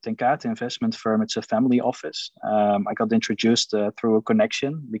 10 Kate investment firm, it's a family office. I got introduced through a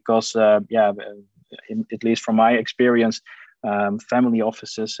connection because, at least from my experience, family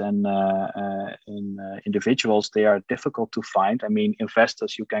offices and individuals, they are difficult to find. I mean,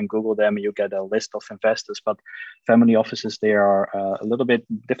 investors, you can Google them and you get a list of investors, but family offices, they are a little bit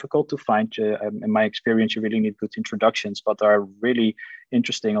difficult to find. In my experience, you really need good introductions, but there are really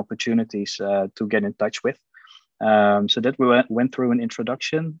interesting opportunities to get in touch with. So that we went through an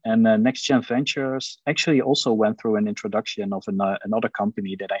introduction, and Next Gen Ventures actually also went through an introduction of another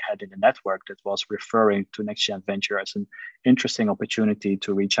company that I had in the network that was referring to Next Gen Venture as an interesting opportunity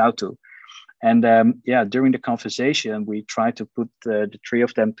to reach out to. And during the conversation, we tried to put the three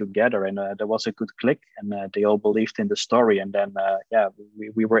of them together, and there was a good click, and they all believed in the story. And then,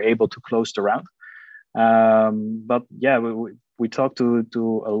 we were able to close the round. We talked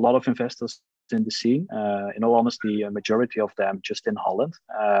to a lot of investors in the scene. In all honesty, a majority of them just in Holland.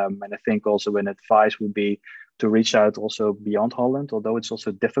 And I think also an advice would be to reach out also beyond Holland, although it's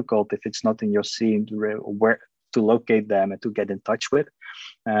also difficult if it's not in your scene where to locate them and to get in touch with.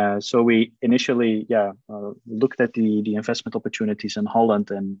 So we initially looked at the investment opportunities in Holland,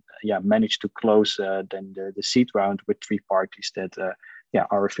 and managed to close then the seed round with three parties that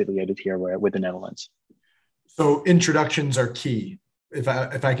are affiliated here with the Netherlands. So introductions are key. If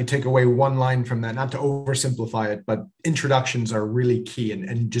I could take away one line from that, not to oversimplify it, but introductions are really key,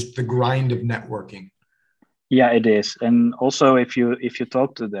 and just the grind of networking. Yeah, it is. And also, if you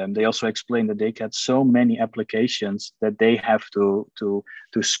talk to them, they also explain that they get so many applications that they have to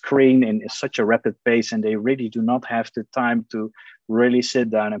screen in such a rapid pace, and they really do not have the time to really sit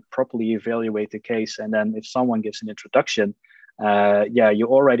down and properly evaluate the case. And then if someone gives an introduction, you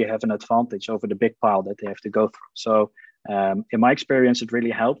already have an advantage over the big pile that they have to go through. So in my experience, it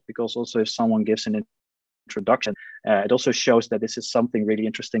really helped, because also if someone gives an introduction, it also shows that this is something really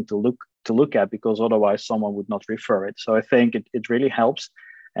interesting to look at, because otherwise someone would not refer it. So I think it really helps.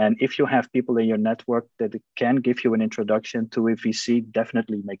 And if you have people in your network that can give you an introduction to a VC,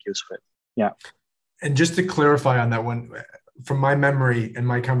 definitely make use of it. Yeah. And just to clarify on that one, from my memory and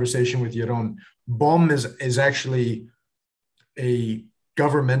my conversation with Jeroen, BOM is actually a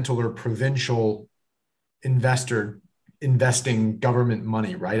governmental or provincial investor investing government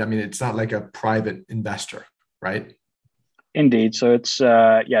money, right? I mean, it's not like a private investor, right? Indeed. So it's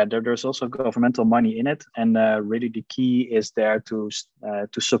there's also governmental money in it, and really the key is there to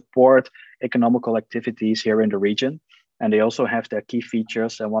support economical activities here in the region. And they also have their key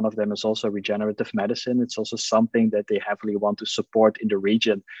features, and one of them is also regenerative medicine. It's also something that they heavily want to support in the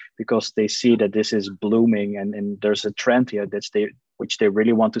region because they see that this is blooming, and there's a trend here which they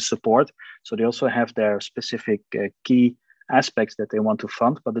really want to support. So they also have their specific key aspects that they want to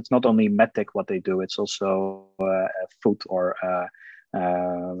fund, but it's not only medtech what they do, it's also food or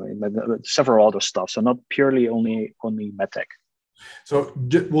several other stuff. So not purely only medtech. So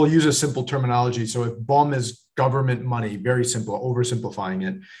we'll use a simple terminology. So if BOM is government money, very simple, oversimplifying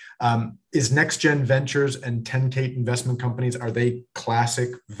it, is NextGen Ventures and Stentit investment companies, are they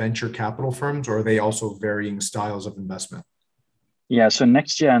classic venture capital firms, or are they also varying styles of investment? Yeah, so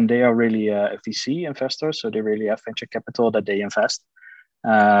NextGen, they are really a VC investor, so they really have venture capital that they invest.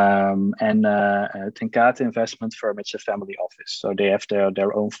 And Stentit investment firm, it's a family office, so they have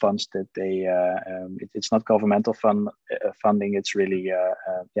their own funds that they. It's not governmental funding; it's really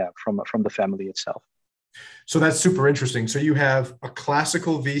from the family itself. So that's super interesting. So you have a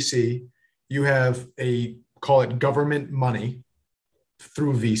classical VC, you have call it government money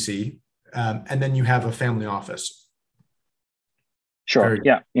through VC, and then you have a family office. Sure.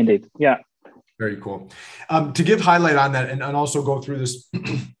 Yeah, indeed. Yeah. Very cool. To give highlight on that and also go through this,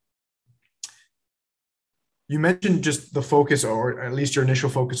 you mentioned just the focus, or at least your initial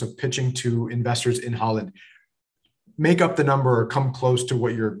focus of pitching to investors in Holland. Make up the number or come close to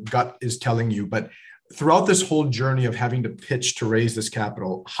what your gut is telling you. But throughout this whole journey of having to pitch to raise this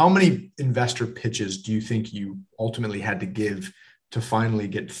capital, how many investor pitches do you think you ultimately had to give to finally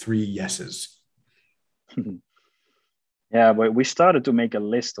get 3 yeses? Yeah, but we started to make a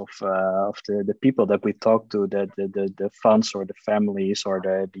list of the people that we talked to, the funds or the families or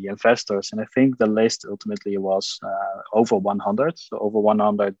the investors, and I think the list ultimately was over 100. So over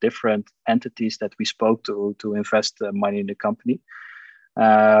 100 different entities that we spoke to invest money in the company.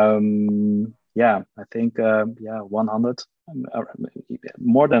 I think 100,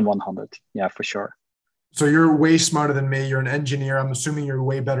 more than 100. Yeah, for sure. So you're way smarter than me. You're an engineer. I'm assuming you're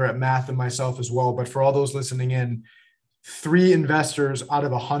way better at math than myself as well. But for all those listening in, 3 investors out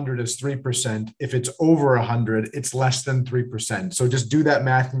of 100 is 3%. If it's over 100, it's less than 3%. So just do that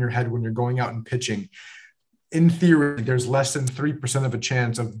math in your head when you're going out and pitching. In theory, there's less than 3% of a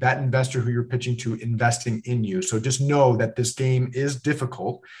chance of that investor who you're pitching to investing in you. So just know that this game is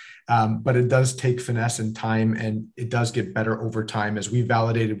difficult, but it does take finesse and time, and it does get better over time, as we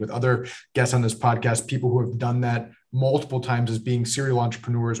validated with other guests on this podcast, people who have done that multiple times as being serial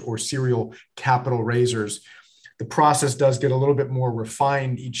entrepreneurs or serial capital raisers. The process does get a little bit more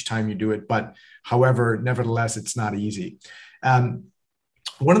refined each time you do it, but however, nevertheless, it's not easy.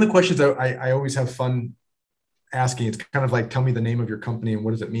 One of the questions that I always have fun asking, it's kind of like, tell me the name of your company and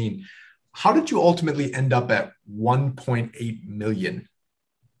what does it mean? How did you ultimately end up at 1.8 million?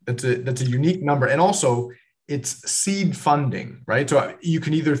 That's a unique number. And also it's seed funding, right? So you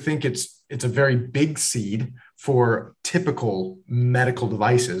can either think it's a very big seed for typical medical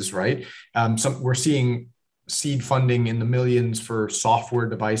devices, right? We're seeing seed funding in the millions for software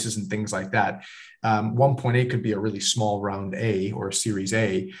devices and things like that. 1.8 could be a really small round A or Series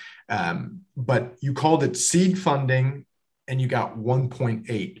A, but you called it seed funding and you got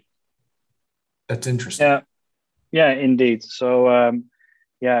 1.8. That's interesting. Yeah, indeed. So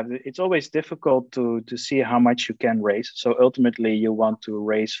it's always difficult to see how much you can raise. So ultimately, you want to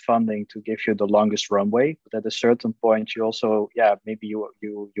raise funding to give you the longest runway. But at a certain point, you also, maybe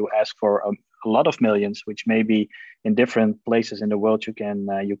you ask for a lot of millions, which maybe in different places in the world you can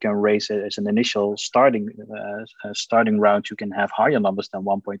raise it as an initial starting round. You can have higher numbers than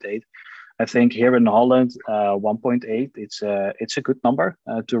 1.8. I think here in Holland, 1.8, it's a good number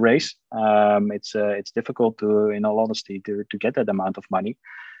to raise. It's difficult in all honesty, to get that amount of money.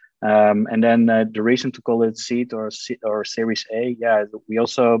 And then the reason to call it seed or Series A, we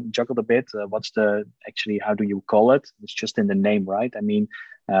also juggled a bit. How do you call it? It's just in the name, right? I mean,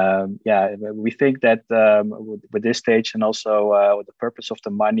 we think that with this stage and also with the purpose of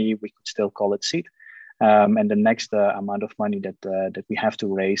the money, we could still call it seed. And the next amount of money that we have to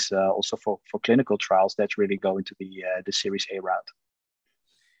raise also for clinical trials, that's really going to be the Series A round.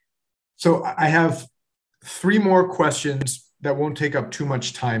 So I have 3 more questions that won't take up too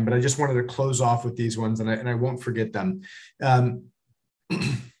much time, but I just wanted to close off with these ones, and I won't forget them.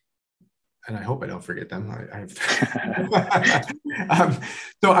 And I hope I don't forget them.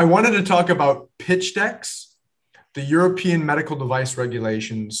 So I wanted to talk about pitch decks, the European medical device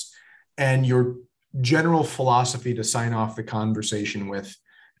regulations, and your general philosophy to sign off the conversation with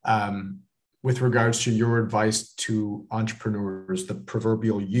regards to your advice to entrepreneurs, the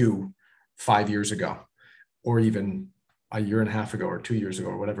proverbial you 5 years ago, or even a year and a half ago, or 2 years ago,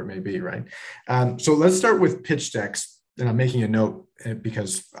 or whatever it may be, right? So let's start with pitch decks. And I'm making a note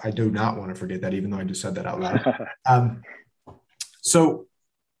because I do not want to forget that, even though I just said that out loud. So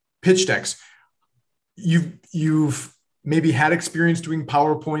pitch decks, you've maybe had experience doing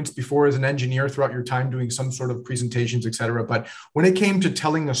PowerPoints before as an engineer throughout your time doing some sort of presentations, et cetera. But when it came to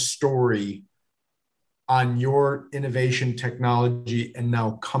telling a story on your innovation, technology, and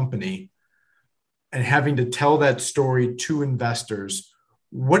now company, and having to tell that story to investors,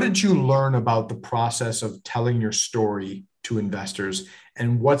 what did you learn about the process of telling your story to investors,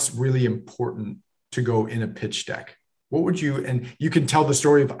 and what's really important to go in a pitch deck? What would you, and you can tell the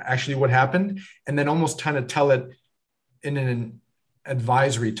story of actually what happened, and then almost kind of tell it in an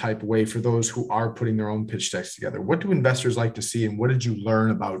advisory type way for those who are putting their own pitch decks together. What do investors like to see, and what did you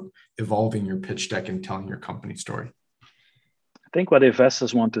learn about evolving your pitch deck and telling your company story? I think what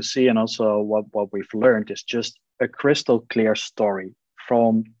investors want to see, and also what we've learned, is just a crystal clear story.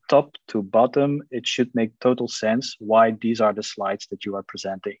 From top to bottom, it should make total sense why these are the slides that you are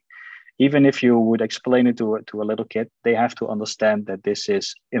presenting. Even if you would explain it to a little kid, they have to understand that this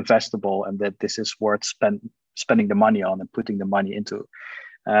is investable and that this is worth spending the money on and putting the money into.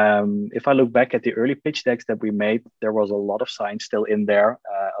 If I look back at the early pitch decks that we made, there was a lot of science still in there,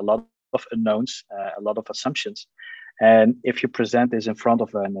 a lot of unknowns, a lot of assumptions. And if you present this in front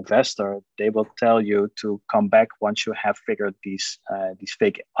of an investor, they will tell you to come back once you have figured these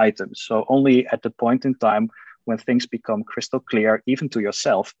fake items. So only at the point in time when things become crystal clear, even to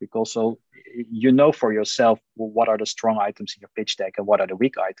yourself, because so you know for yourself what are the strong items in your pitch deck and what are the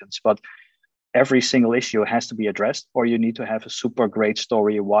weak items. But every single issue has to be addressed, or you need to have a super great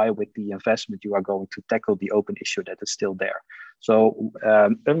story why with the investment you are going to tackle the open issue that is still there. So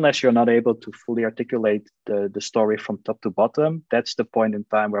unless you're not able to fully articulate the story from top to bottom, that's the point in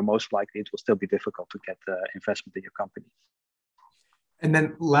time where most likely it will still be difficult to get investment in your company. And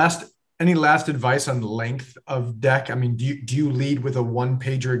then any last advice on length of deck? I mean, do you lead with a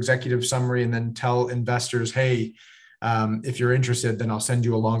one-pager executive summary and then tell investors, hey, if you're interested, then I'll send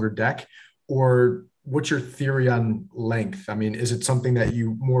you a longer deck? Or what's your theory on length? I mean, is it something that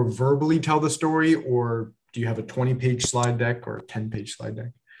you more verbally tell the story, or do you have a 20-page slide deck or a 10-page slide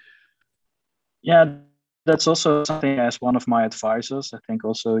deck? Yeah, that's also something as one of my advisors. I think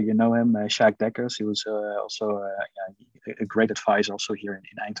also you know him, Sjaak Dekkers. He was also a great advisor also here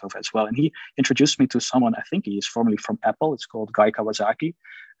in Eindhoven as well. And he introduced me to someone, I think he is formerly from Apple. It's called Guy Kawasaki.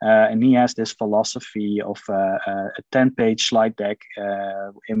 And he has this philosophy of a 10-page slide deck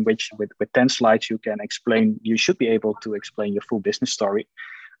in which with 10 slides you should be able to explain your full business story.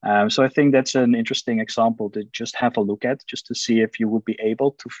 So I think that's an interesting example to just have a look at, just to see if you would be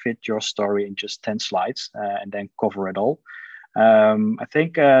able to fit your story in just 10 slides and then cover it all. I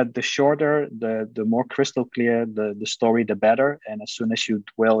think the shorter, the more crystal clear the story, the better. And as soon as you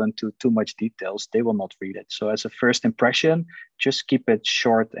dwell into too much details, they will not read it. So as a first impression, just keep it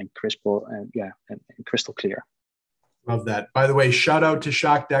short and crystal clear. Love that. By the way, shout out to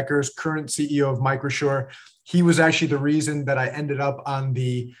Sjaak Dekkers, current CEO of Microsure. He was actually the reason that I ended up on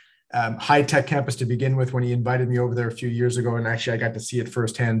the high-tech campus to begin with when he invited me over there a few years ago. And actually, I got to see it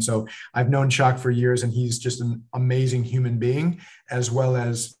firsthand. So I've known Sjaak for years, and he's just an amazing human being as well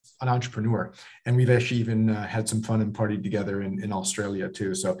as an entrepreneur. And we've actually even had some fun and partied together in Australia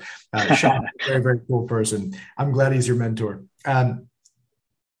too. So Sjaak, very, very cool person. I'm glad he's your mentor. Want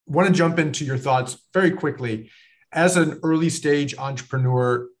to jump into your thoughts very quickly. As an early stage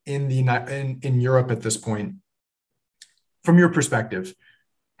entrepreneur in Europe at this point, from your perspective,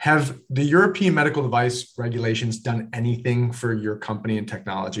 have the European medical device regulations done anything for your company and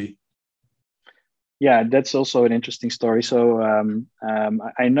technology? Yeah, that's also an interesting story. So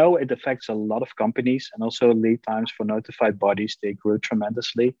I know it affects a lot of companies, and also lead times for notified bodies, they grew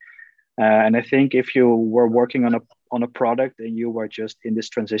tremendously. And I think if you were working on a product and you were just in this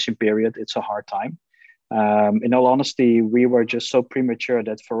transition period, it's a hard time. In all honesty, we were just so premature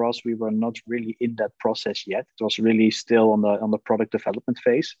that for us, we were not really in that process yet. It was really still on the product development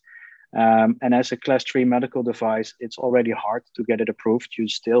phase. And as a class 3 medical device, it's already hard to get it approved. You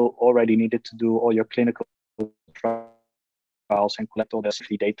still already needed to do all your clinical trials and collect all the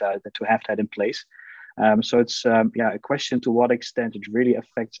safety data to have that in place. So it's a question to what extent it really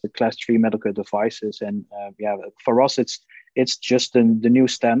affects the class 3 medical devices. And for us, it's just the new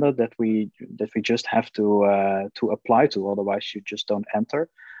standard that we just have to apply to. Otherwise, you just don't enter.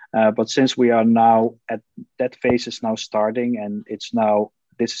 But since we are now at that phase is now starting, and it's now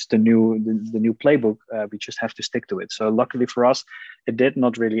this is the new playbook. We just have to stick to it. So luckily for us, it did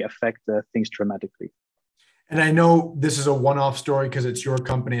not really affect things dramatically. And I know this is a one-off story because it's your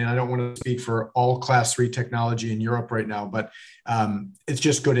company, and I don't want to speak for all Class 3 technology in Europe right now, but it's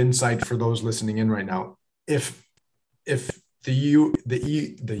just good insight for those listening in right now. If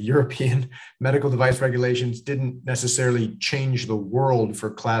the European medical device regulations didn't necessarily change the world for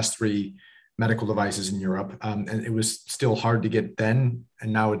Class 3 medical devices in Europe, and it was still hard to get then,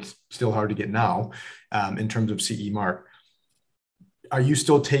 and now it's still hard to get now in terms of CE mark. Are you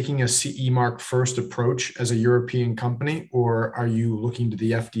still taking a CE mark first approach as a European company, or are you looking to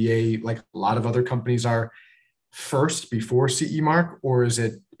the FDA like a lot of other companies are first before CE mark, or is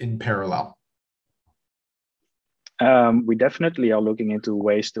it in parallel? We definitely are looking into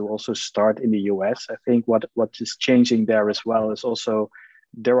ways to also start in the US. I think what is changing there as well is also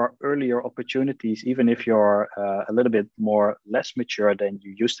there are earlier opportunities, even if you're a little bit less mature than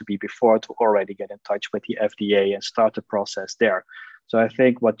you used to be before, to already get in touch with the FDA and start the process there. So I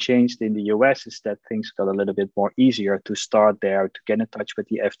think what changed in the US is that things got a little bit more easier to start there, to get in touch with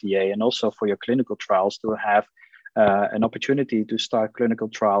the FDA, and also for your clinical trials to have an opportunity to start clinical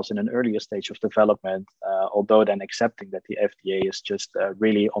trials in an earlier stage of development, although then accepting that the FDA is just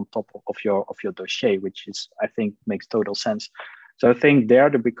really on top of your dossier, which is, I think, makes total sense. So I think there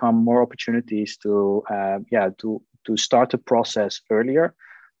become more opportunities to start the process earlier.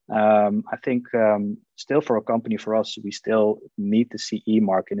 I think still for a company, for us, we still need the CE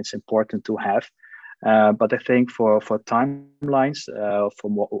mark, and it's important to have. But I think for timelines,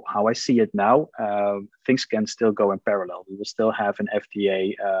 from how I see it now, things can still go in parallel. We will still have an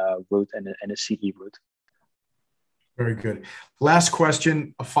FDA route and a CE route. Very good. Last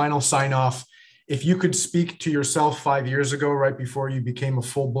question, a final sign off. If you could speak to yourself 5 years ago, right before you became a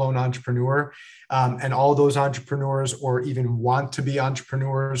full-blown entrepreneur, and all those entrepreneurs or even want to be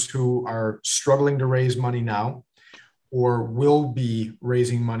entrepreneurs who are struggling to raise money now, or will be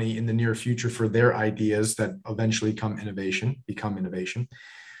raising money in the near future for their ideas that eventually become innovation.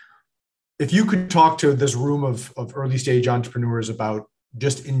 If you could talk to this room of early stage entrepreneurs about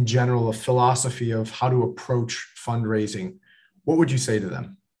just in general a philosophy of how to approach fundraising, what would you say to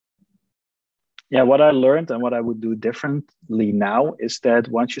them? Yeah, what I learned and what I would do differently now is that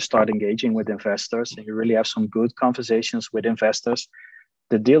once you start engaging with investors and you really have some good conversations with investors,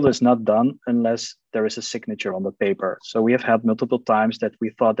 the deal is not done unless there is a signature on the paper. So we have had multiple times that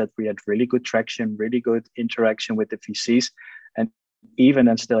we thought that we had really good traction, really good interaction with the VCs. And even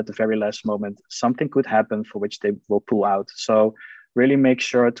then still at the very last moment, something could happen for which they will pull out. So really make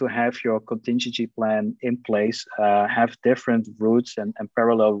sure to have your contingency plan in place, have different routes and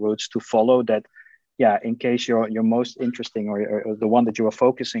parallel routes to follow that. Yeah, in case your most interesting or the one that you are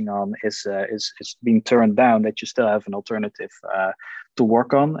focusing on is being turned down, that you still have an alternative to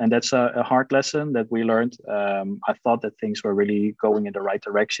work on. And that's a hard lesson that we learned. I thought that things were really going in the right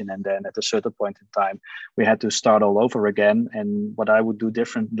direction, and then at a certain point in time, we had to start all over again. And what I would do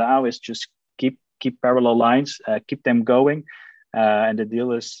different now is just keep parallel lines, keep them going, and the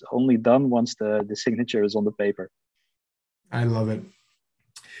deal is only done once the signature is on the paper. I love it.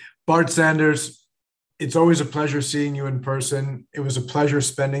 Bart Sanders, it's always a pleasure seeing you in person. It was a pleasure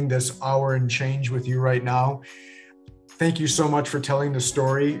spending this hour and change with you right now. Thank you so much for telling the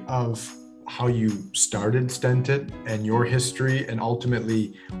story of how you started Stentit and your history, and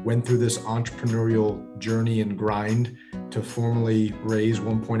ultimately went through this entrepreneurial journey and grind to formally raise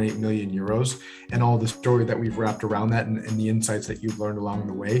 1.8 million euros, and all the story that we've wrapped around that and the insights that you've learned along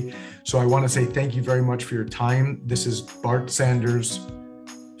the way. So I want to say thank you very much for your time. This is Bart Sanders,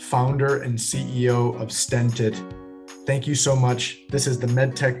 founder and CEO of Stentit. Thank you so much. This is the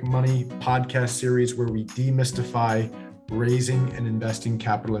MedTech Money podcast series where we demystify raising and investing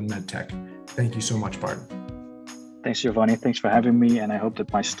capital in MedTech. Thank you so much, Bart. Thanks, Giovanni. Thanks for having me. And I hope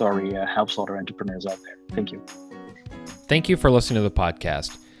that my story helps other entrepreneurs out there. Thank you. Thank you for listening to the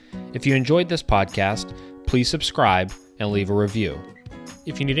podcast. If you enjoyed this podcast, please subscribe and leave a review.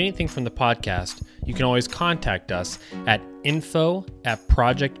 If you need anything from the podcast, you can always contact us at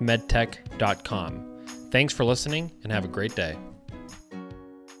info@projectmedtech.com. Thanks for listening and have a great day.